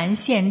河南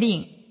县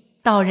令，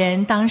道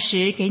人当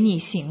时给你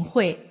行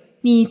贿，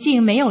你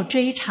竟没有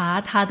追查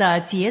他的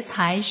劫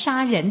财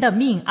杀人的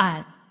命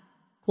案。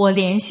我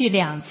连续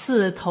2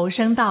次投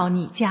生到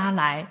你家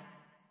来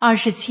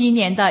，27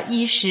年的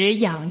衣食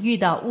养育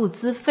的物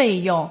资费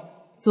用，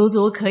足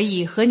足可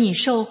以和你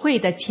受贿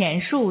的钱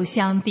数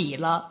相抵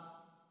了。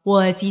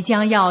我即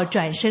将要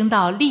转生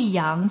到溧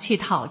阳去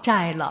讨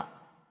债了。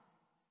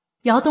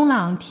姚东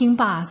朗听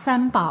罢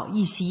三宝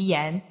一席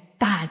言，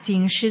大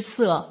惊失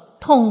色，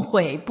痛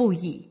悔不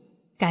已，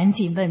赶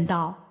紧问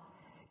道：“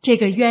这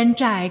个冤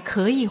债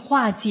可以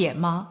化解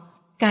吗？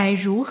该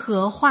如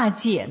何化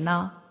解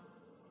呢？”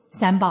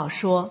三宝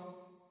说：“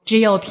只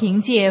有凭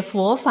借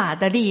佛法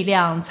的力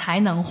量才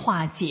能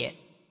化解。”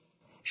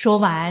说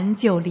完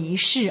就离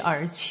世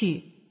而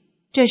去。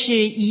这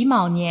是乙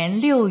卯年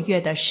6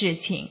月的事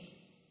情。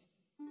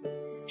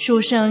书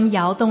生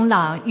姚东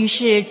朗于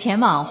是前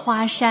往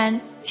花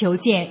山求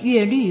见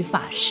月律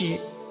法师。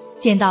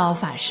见到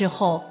法师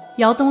后，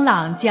姚东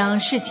朗将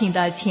事情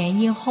的前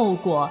因后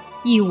果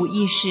一五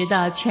一十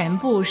地全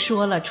部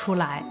说了出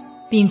来，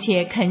并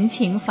且恳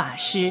请法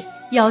师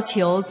要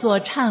求做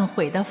忏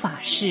悔的法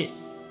事。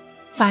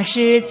法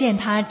师见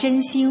他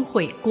真心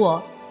悔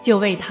过，就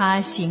为他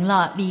行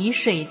了离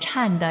水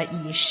忏的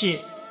仪式，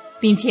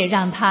并且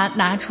让他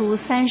拿出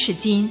30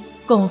斤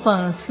供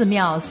奉寺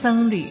庙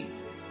僧侣。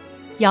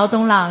姚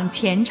东朗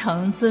虔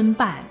诚遵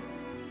办，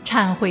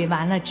忏悔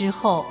完了之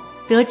后，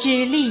得知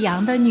溧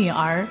阳的女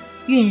儿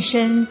孕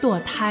身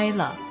堕胎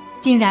了，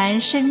竟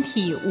然身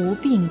体无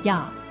病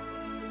恙。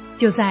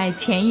就在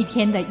前一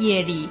天的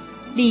夜里，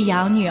溧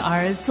阳女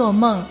儿做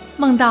梦，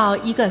梦到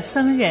一个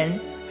僧人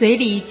嘴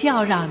里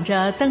叫嚷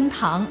着登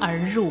堂而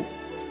入，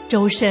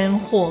周身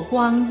火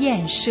光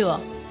焰射，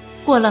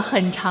过了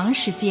很长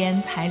时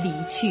间才离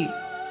去。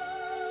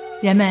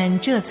人们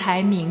这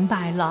才明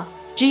白了，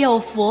只有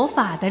佛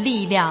法的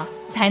力量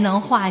才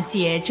能化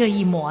解这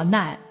一磨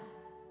难。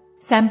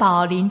三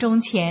宝临终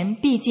前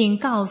毕竟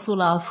告诉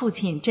了父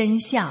亲真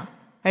相，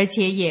而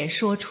且也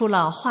说出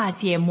了化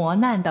解磨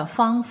难的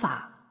方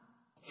法。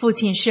父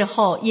亲事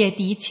后也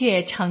的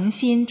确诚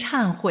心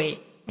忏悔，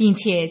并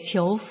且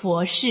求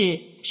佛事、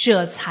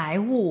舍财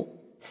物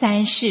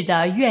3世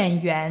的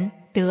愿缘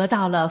得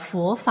到了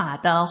佛法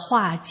的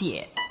化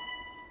解。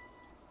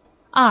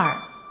2.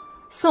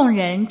 宋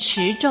人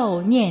持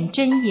咒念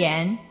真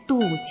言度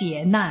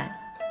劫难。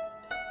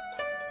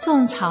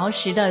宋朝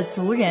时的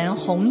族人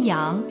洪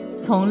阳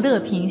从乐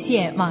平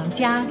县往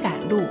家赶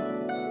路，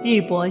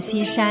日薄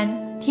西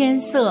山，天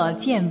色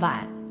渐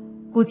晚，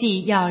估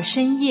计要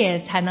深夜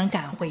才能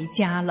赶回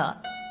家了。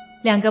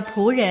2个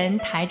仆人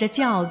抬着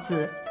轿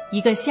子，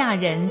一个下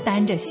人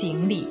担着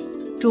行李，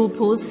主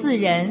仆4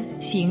人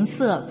行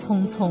色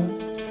匆匆。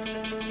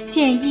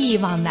县邑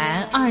往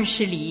南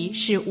20里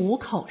是五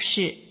口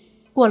市，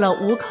过了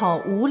五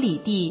口5里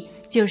地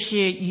就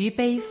是于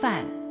悲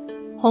范。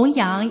洪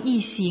阳一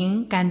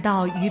行赶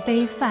到于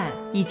悲范，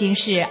已经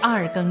是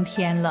2更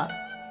天了，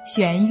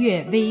弦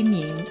月微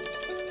明。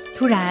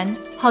突然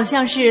好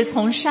像是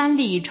从山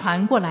里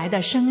传过来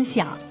的声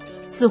响，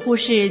似乎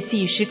是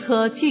几10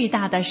棵巨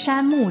大的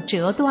杉木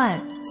折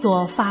断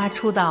所发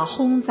出的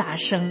轰杂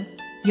声，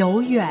由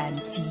远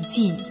及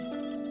近。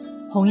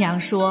洪阳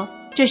说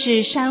这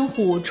是山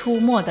虎出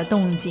没的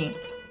动静，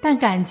但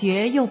感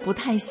觉又不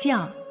太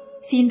像，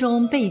心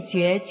中倍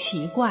觉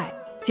奇怪，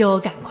就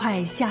赶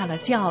快下了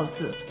轿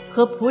子，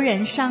和仆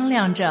人商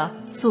量着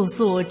速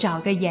速找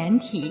个掩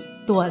体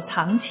躲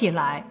藏起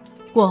来。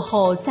过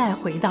后再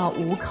回到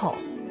五口，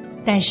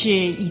但是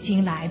已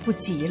经来不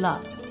及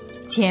了，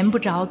前不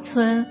着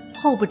村，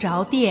后不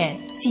着店，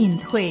进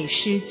退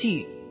失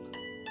据。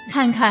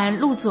看看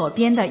路左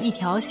边的一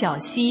条小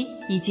溪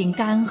已经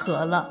干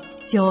涸了，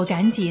就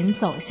赶紧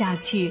走下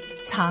去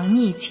藏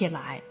匿起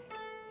来。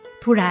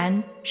突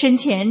然身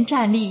前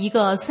站立一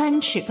个3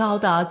尺高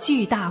的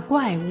巨大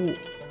怪物，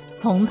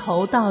从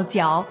头到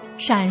脚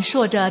闪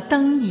烁着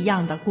灯一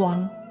样的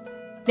光。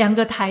2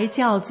个抬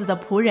轿子的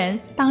仆人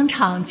当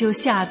场就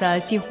吓得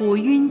几乎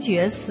晕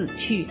厥死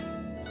去，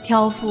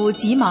挑夫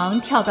急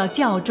忙跳到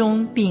轿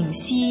中屏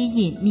息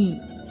隐匿。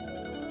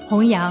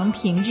弘扬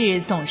平日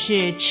总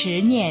是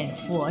持念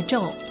佛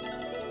咒，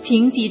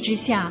情急之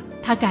下，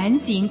他赶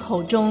紧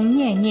口中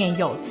念念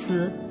有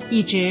词，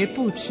一直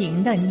不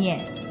停地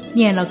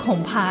念了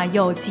恐怕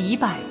有几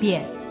百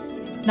遍。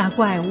那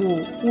怪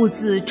物兀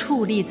自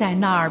矗立在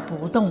那儿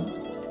不动，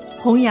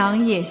弘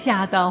扬也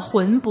吓得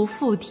魂不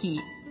附体，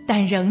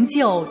但仍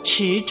旧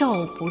持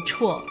咒不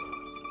辍。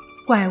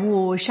怪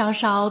物稍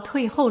稍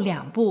退后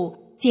2步，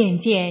渐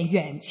渐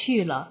远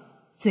去了，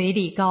嘴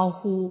里高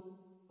呼：“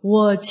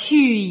我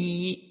去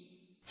矣！”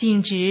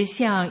径直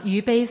向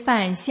于悲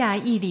范下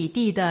1里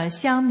地的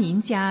乡民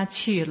家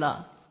去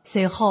了，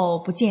随后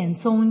不见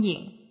踪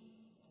影。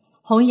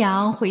弘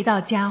扬回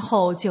到家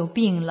后就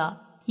病了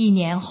，1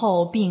年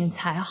后病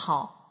才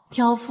好，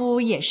挑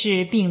夫也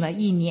是病了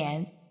1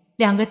年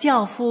，2个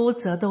轿夫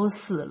则都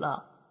死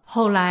了。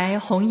后来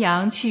弘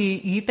扬去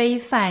于悲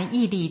范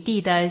1里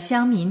地的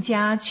乡民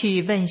家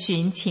去问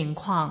询情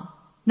况，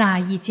那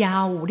一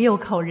家5、6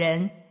口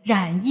人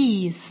染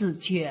疫死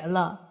绝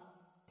了，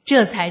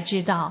这才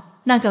知道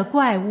那个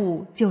怪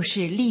物就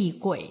是厉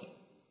鬼。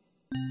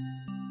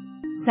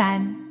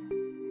3.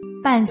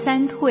 办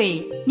3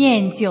退，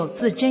念9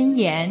字真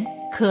言，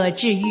可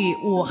治愈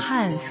武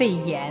汉肺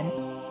炎。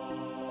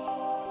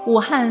武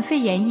汉肺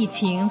炎疫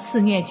情肆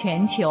虐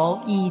全球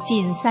已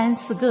近3、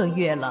4个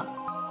月了，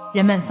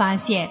人们发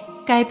现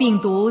该病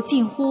毒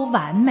近乎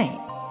完美，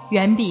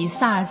远比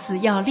SARS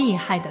要厉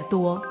害得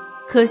多。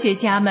科学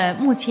家们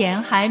目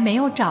前还没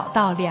有找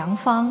到良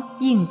方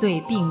应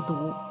对病毒。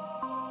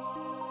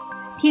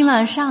听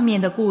了上面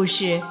的故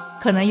事，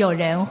可能有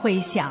人会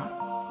想，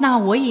那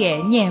我也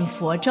念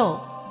佛咒，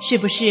是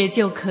不是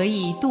就可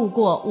以度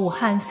过武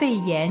汉肺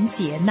炎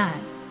劫难？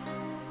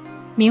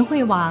明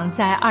慧网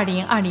在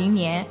2020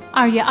年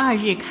2月2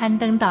日刊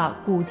登的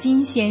古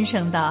今先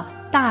生的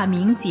《大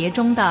明劫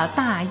中的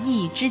大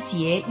疫之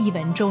劫》一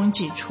文中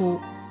指出，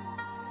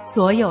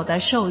所有的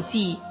受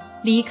记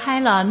离开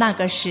了那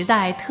个时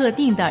代特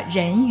定的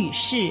人与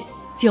事，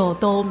就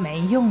都没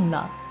用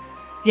了。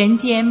人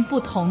间不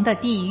同的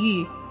地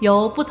域，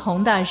由不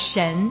同的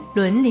神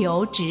轮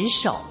流值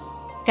守，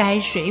该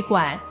谁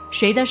管，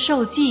谁的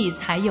受记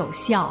才有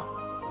效。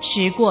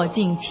时过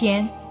境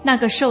迁，那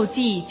个受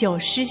记就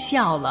失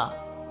效了。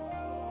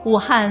武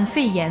汉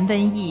肺炎瘟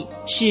疫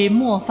是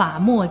末法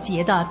末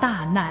劫的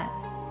大难，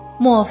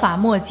末法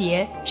末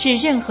劫是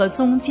任何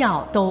宗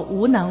教都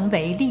无能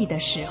为力的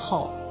时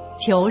候，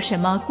求什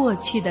么过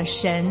去的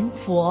神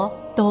佛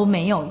都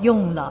没有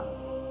用了，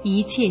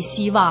一切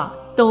希望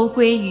都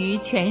归于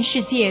全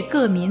世界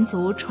各民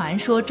族传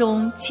说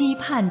中期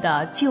盼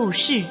的救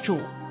世主。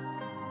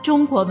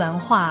中国文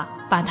化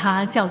把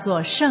它叫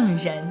做圣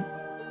人。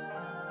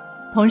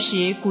同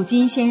时古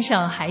今先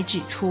生还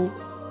指出，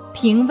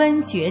平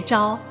温绝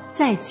招，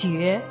在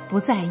绝不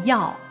在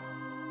药。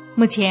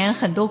目前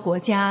很多国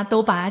家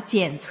都把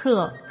检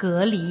测、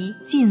隔离、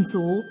禁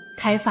足、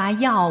开发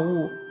药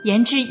物、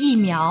研制疫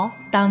苗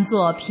当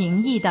作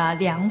平疫的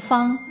良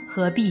方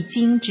和必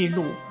经之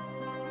路，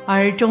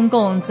而中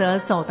共则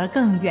走得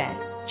更远，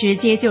直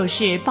接就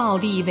是暴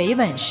力维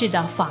稳式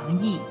的防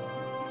疫。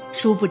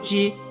殊不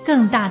知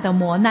更大的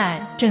磨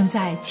难正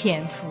在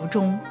潜伏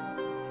中，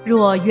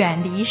若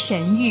远离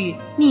神谕，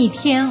逆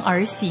天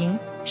而行，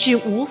是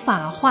无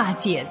法化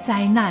解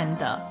灾难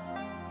的。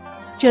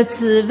这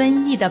次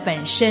瘟疫的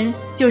本身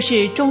就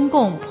是中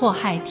共迫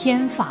害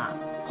天法、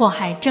迫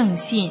害正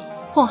信、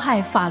迫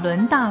害法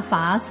轮大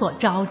法所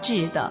招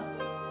致的。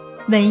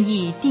瘟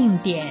疫定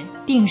点、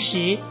定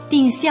时、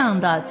定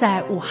向地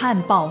在武汉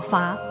爆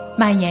发，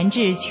蔓延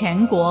至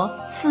全国，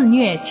肆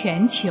虐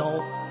全球。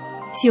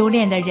修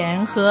炼的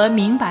人和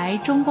明白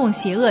中共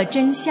邪恶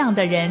真相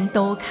的人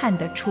都看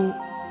得出，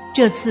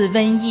这次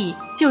瘟疫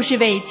就是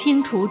为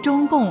清除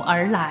中共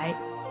而来。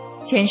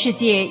全世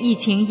界疫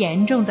情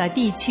严重的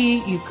地区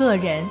与个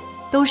人，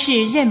都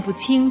是认不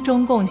清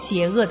中共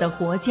邪恶的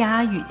国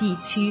家与地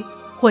区，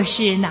或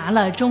是拿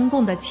了中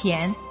共的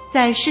钱，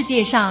在世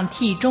界上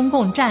替中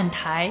共站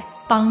台、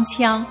帮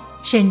腔，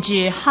甚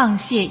至沆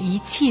瀣一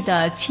气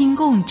的亲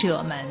共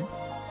者们。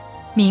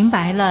明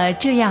白了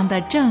这样的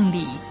正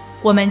理，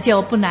我们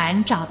就不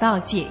难找到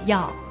解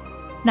药，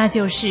那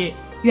就是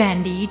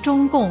远离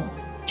中共，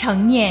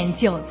常念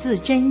9字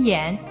真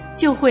言，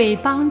就会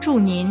帮助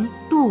您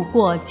度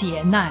过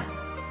劫难。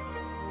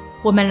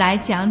我们来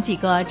讲几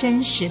个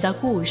真实的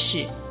故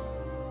事。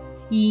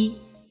1.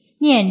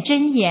 念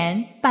真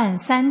言办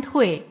3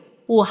退，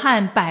武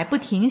汉百步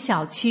亭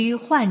小区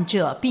患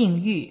者病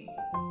愈。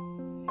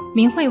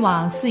明慧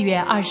网4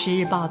月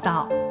20日报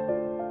道，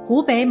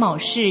湖北某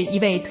市一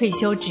位退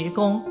休职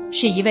工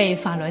是一位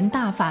法轮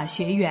大法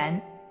学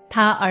员，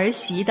他儿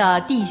媳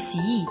的弟媳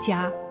一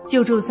家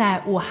就住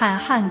在武汉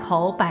汉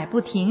口百步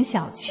亭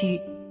小区，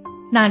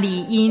那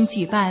里因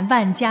举办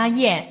万家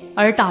宴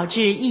而导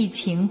致疫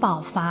情爆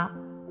发，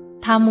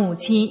他母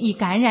亲已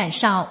感染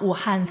上武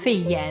汉肺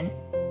炎，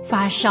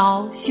发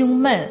烧、胸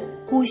闷、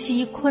呼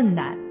吸困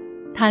难，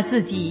他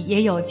自己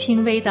也有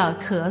轻微的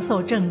咳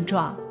嗽症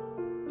状，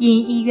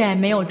因医院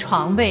没有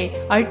床位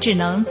而只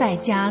能在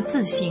家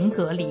自行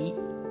隔离。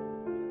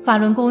法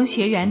轮功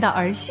学员的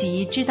儿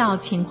媳知道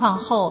情况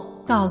后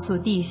告诉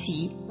弟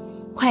媳，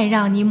快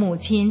让你母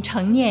亲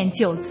承念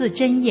9字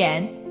真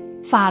言，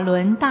法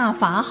轮大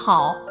法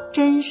好，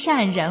真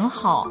善人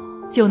好，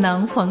就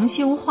能逢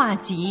凶化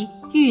吉，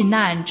遇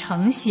难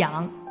成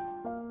祥。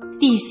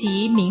弟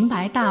媳明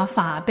白大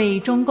法被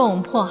中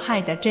共迫害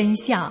的真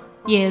相，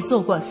也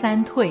做过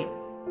3退，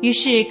于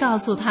是告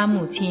诉他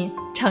母亲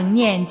承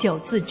念9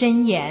字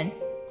真言，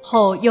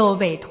后又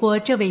委托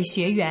这位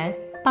学员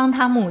帮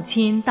他母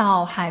亲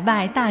到海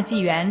外大纪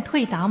元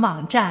退党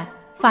网站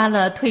发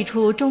了退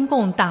出中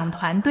共党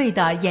团队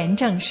的严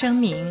正声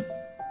明。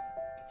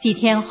几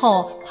天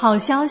后，好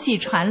消息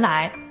传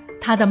来，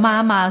他的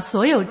妈妈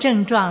所有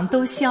症状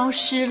都消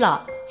失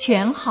了，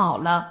全好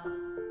了。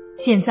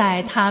现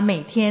在他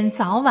每天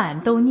早晚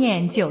都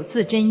念9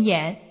字真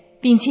言，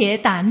并且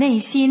打内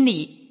心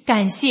里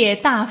感谢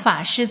大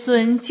法师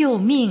尊救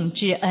命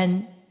之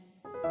恩。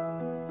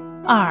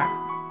2.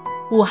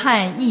 武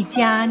汉一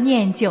家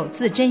念9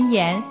字真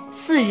言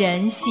，4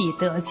人喜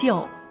得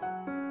救。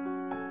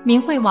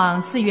明慧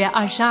网4月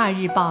22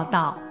日报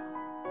道，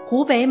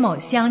湖北某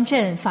乡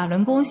镇法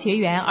轮功学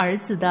员儿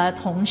子的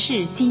同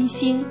事金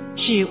星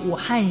是武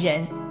汉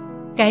人，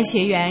该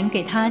学员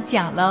给他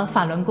讲了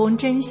法轮功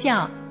真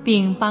相，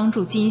并帮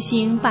助金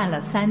星办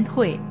了3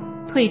退，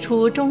退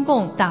出中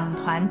共党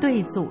团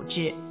队组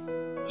织。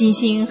金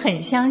星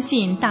很相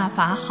信大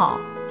法好，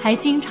还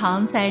经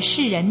常在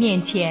世人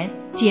面前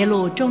揭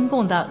露中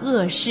共的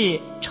恶事、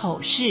丑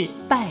事、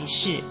败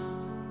事。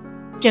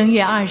正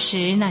月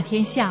20那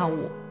天下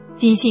午，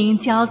金星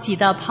焦急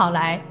地跑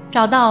来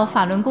找到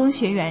法轮功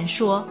学员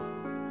说，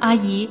阿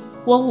姨，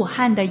我武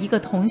汉的一个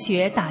同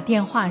学打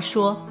电话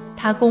说，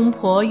她公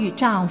婆与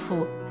丈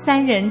夫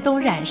3人都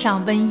染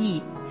上瘟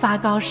疫，发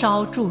高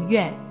烧住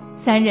院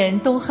，3人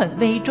都很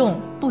危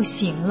重，不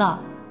行了。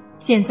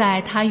现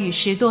在她与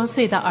10多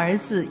岁的儿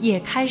子也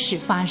开始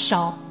发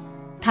烧，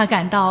她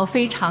感到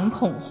非常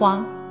恐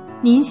慌，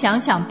您想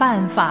想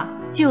办法，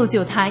救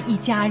救他一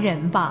家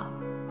人吧。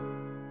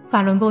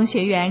法轮功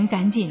学员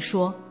赶紧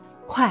说，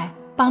快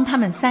帮他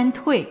们3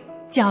退，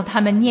叫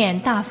他们念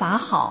大法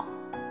好。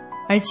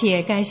而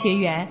且该学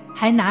员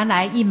还拿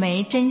来一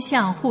枚真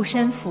相护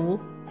身符，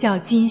叫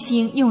金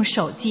星用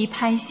手机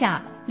拍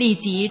下，立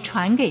即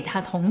传给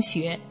他同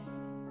学。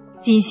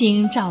金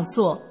星照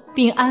做，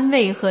并安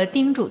慰和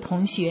叮嘱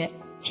同学，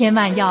千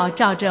万要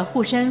照着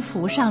护身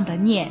符上的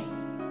念，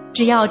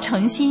只要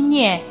诚心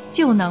念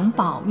就能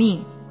保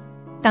命。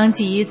当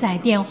即在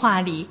电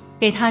话里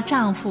给她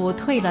丈夫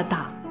退了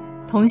党，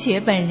同学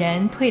本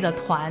人退了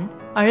团，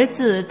儿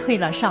子退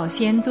了少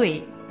先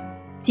队。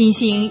金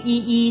星一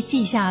一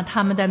记下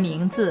他们的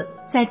名字，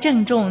再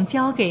郑重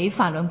交给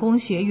法轮功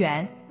学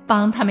员，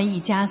帮他们一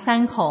家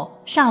3口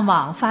上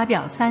网发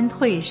表3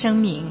退声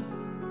明。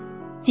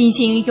金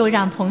星又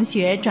让同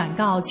学转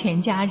告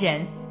全家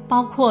人，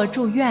包括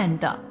住院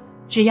的，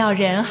只要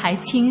人还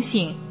清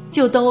醒，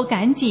就都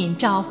赶紧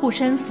照护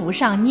身符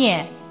上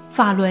念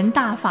法轮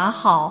大法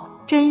好，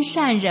真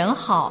善人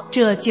好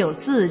这9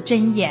字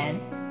真言。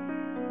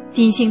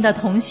金星的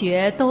同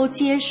学都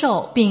接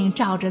受并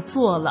照着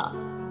做了。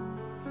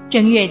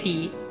正月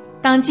底，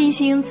当金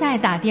星再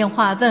打电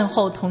话问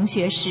候同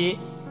学时，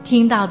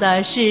听到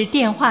的是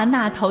电话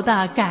那头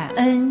的感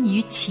恩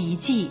与奇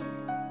迹。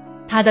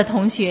他的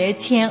同学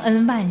千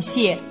恩万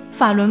谢，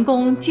法轮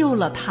功救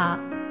了他，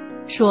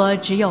说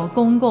只有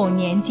公公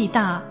年纪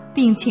大，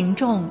病情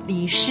重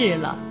离世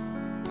了，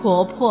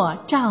婆婆、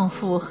丈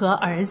夫和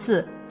儿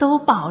子都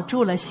保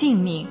住了性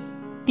命，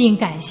并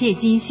感谢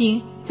金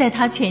星在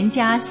他全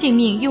家性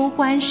命攸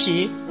关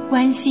时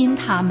关心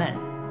他们。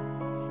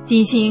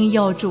金星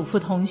又嘱咐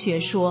同学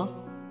说，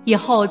以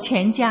后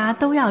全家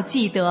都要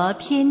记得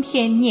天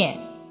天念。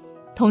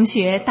同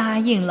学答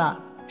应了，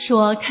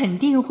说肯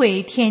定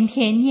会天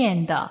天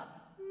念的。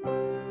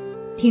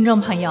听众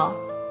朋友，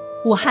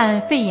武汉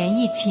肺炎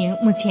疫情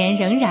目前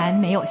仍然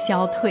没有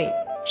消退，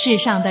世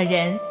上的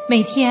人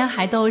每天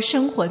还都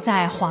生活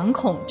在惶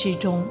恐之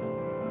中。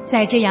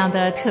在这样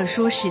的特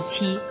殊时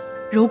期，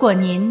如果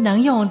您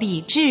能用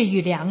理智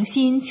与良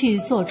心去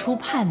做出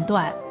判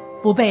断，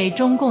不被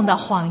中共的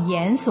谎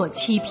言所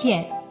欺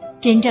骗，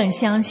真正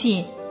相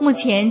信目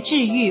前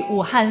治愈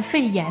武汉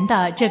肺炎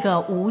的这个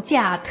无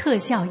价特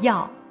效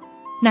药，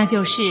那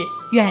就是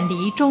远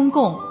离中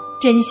共，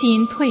真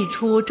心退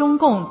出中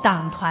共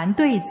党团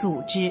队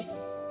组织，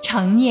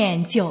承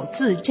念9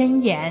字真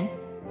言，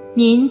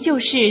您就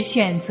是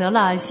选择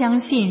了相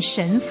信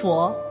神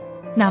佛。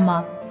那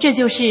么这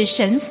就是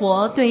神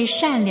佛对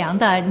善良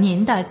的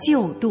您的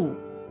救度，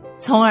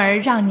从而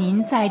让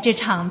您在这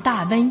场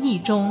大瘟疫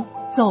中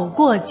走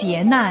过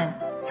劫难，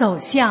走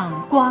向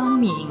光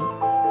明。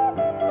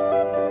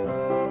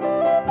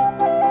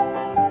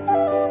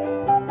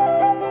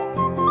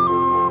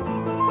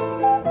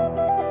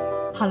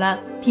好了，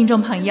听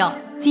众朋友，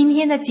今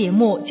天的节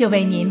目就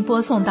为您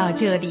播送到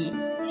这里，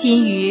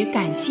心语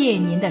感谢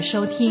您的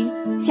收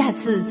听，下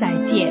次再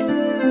见。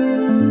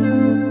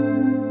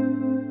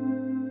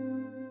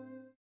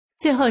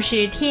最后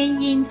是天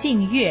音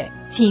静乐，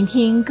请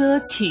听歌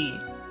曲《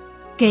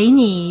给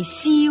你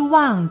希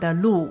望的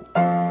路》。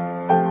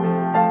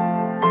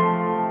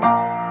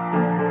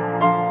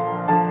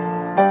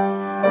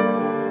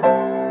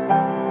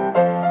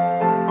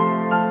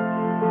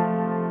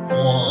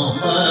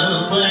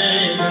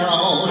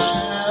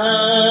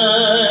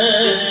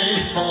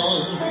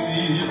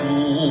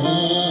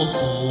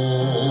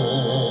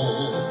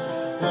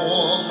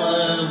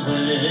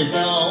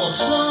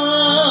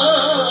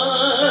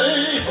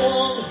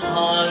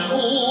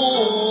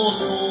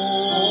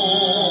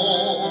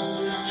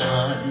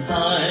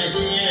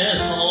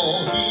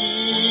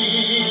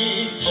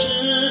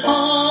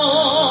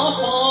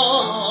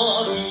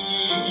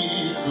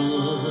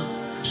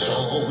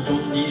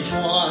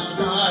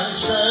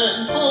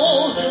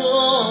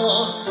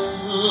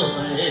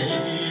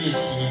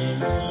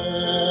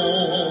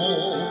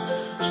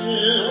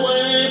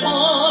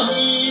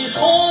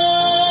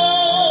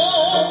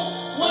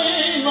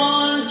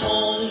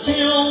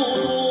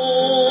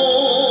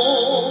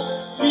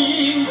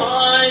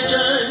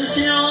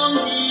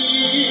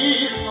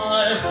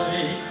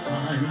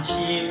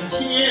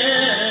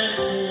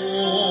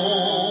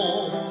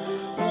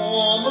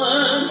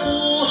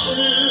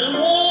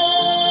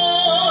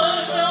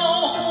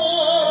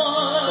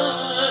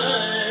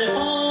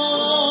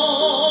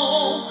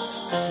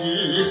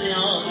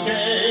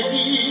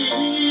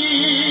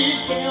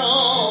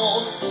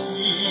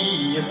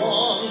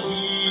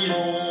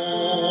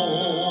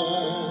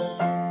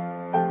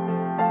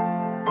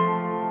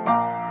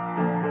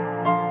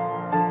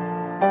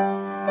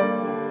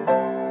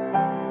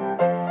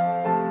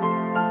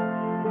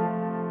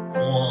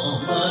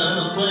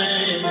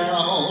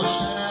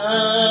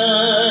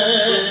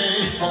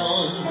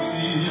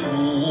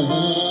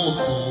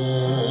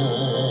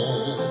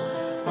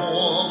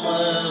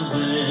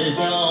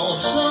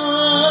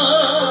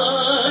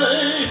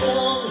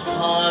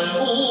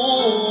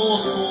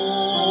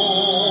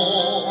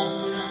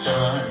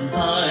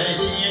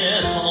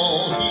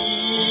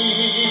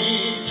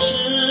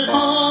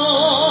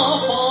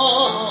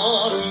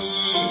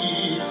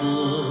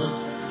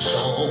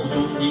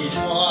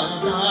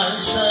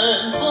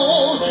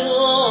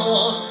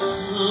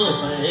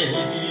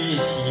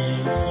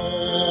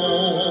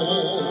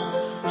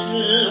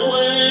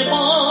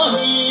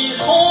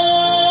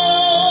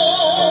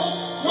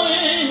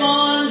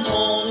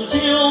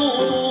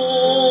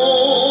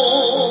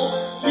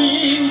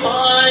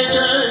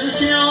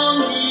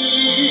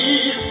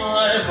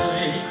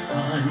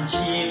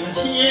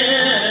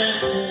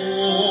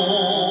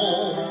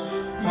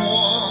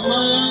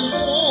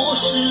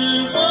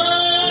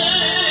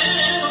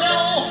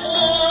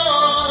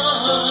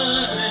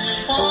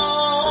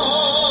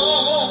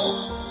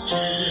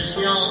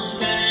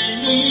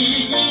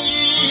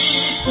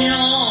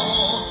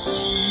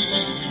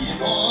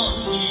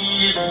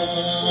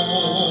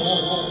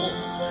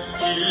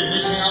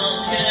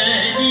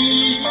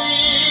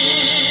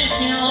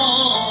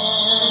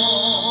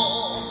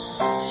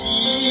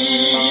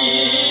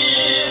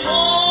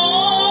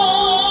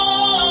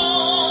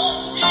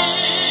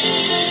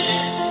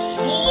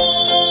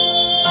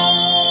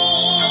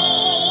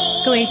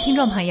各位听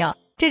众朋友，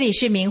这里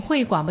是明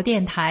慧广播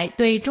电台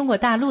对中国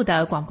大陆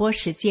的广播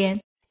时间。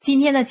今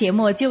天的节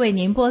目就为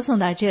您播送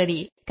到这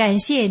里，感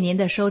谢您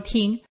的收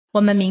听，我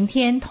们明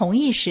天同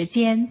一时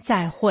间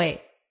再会。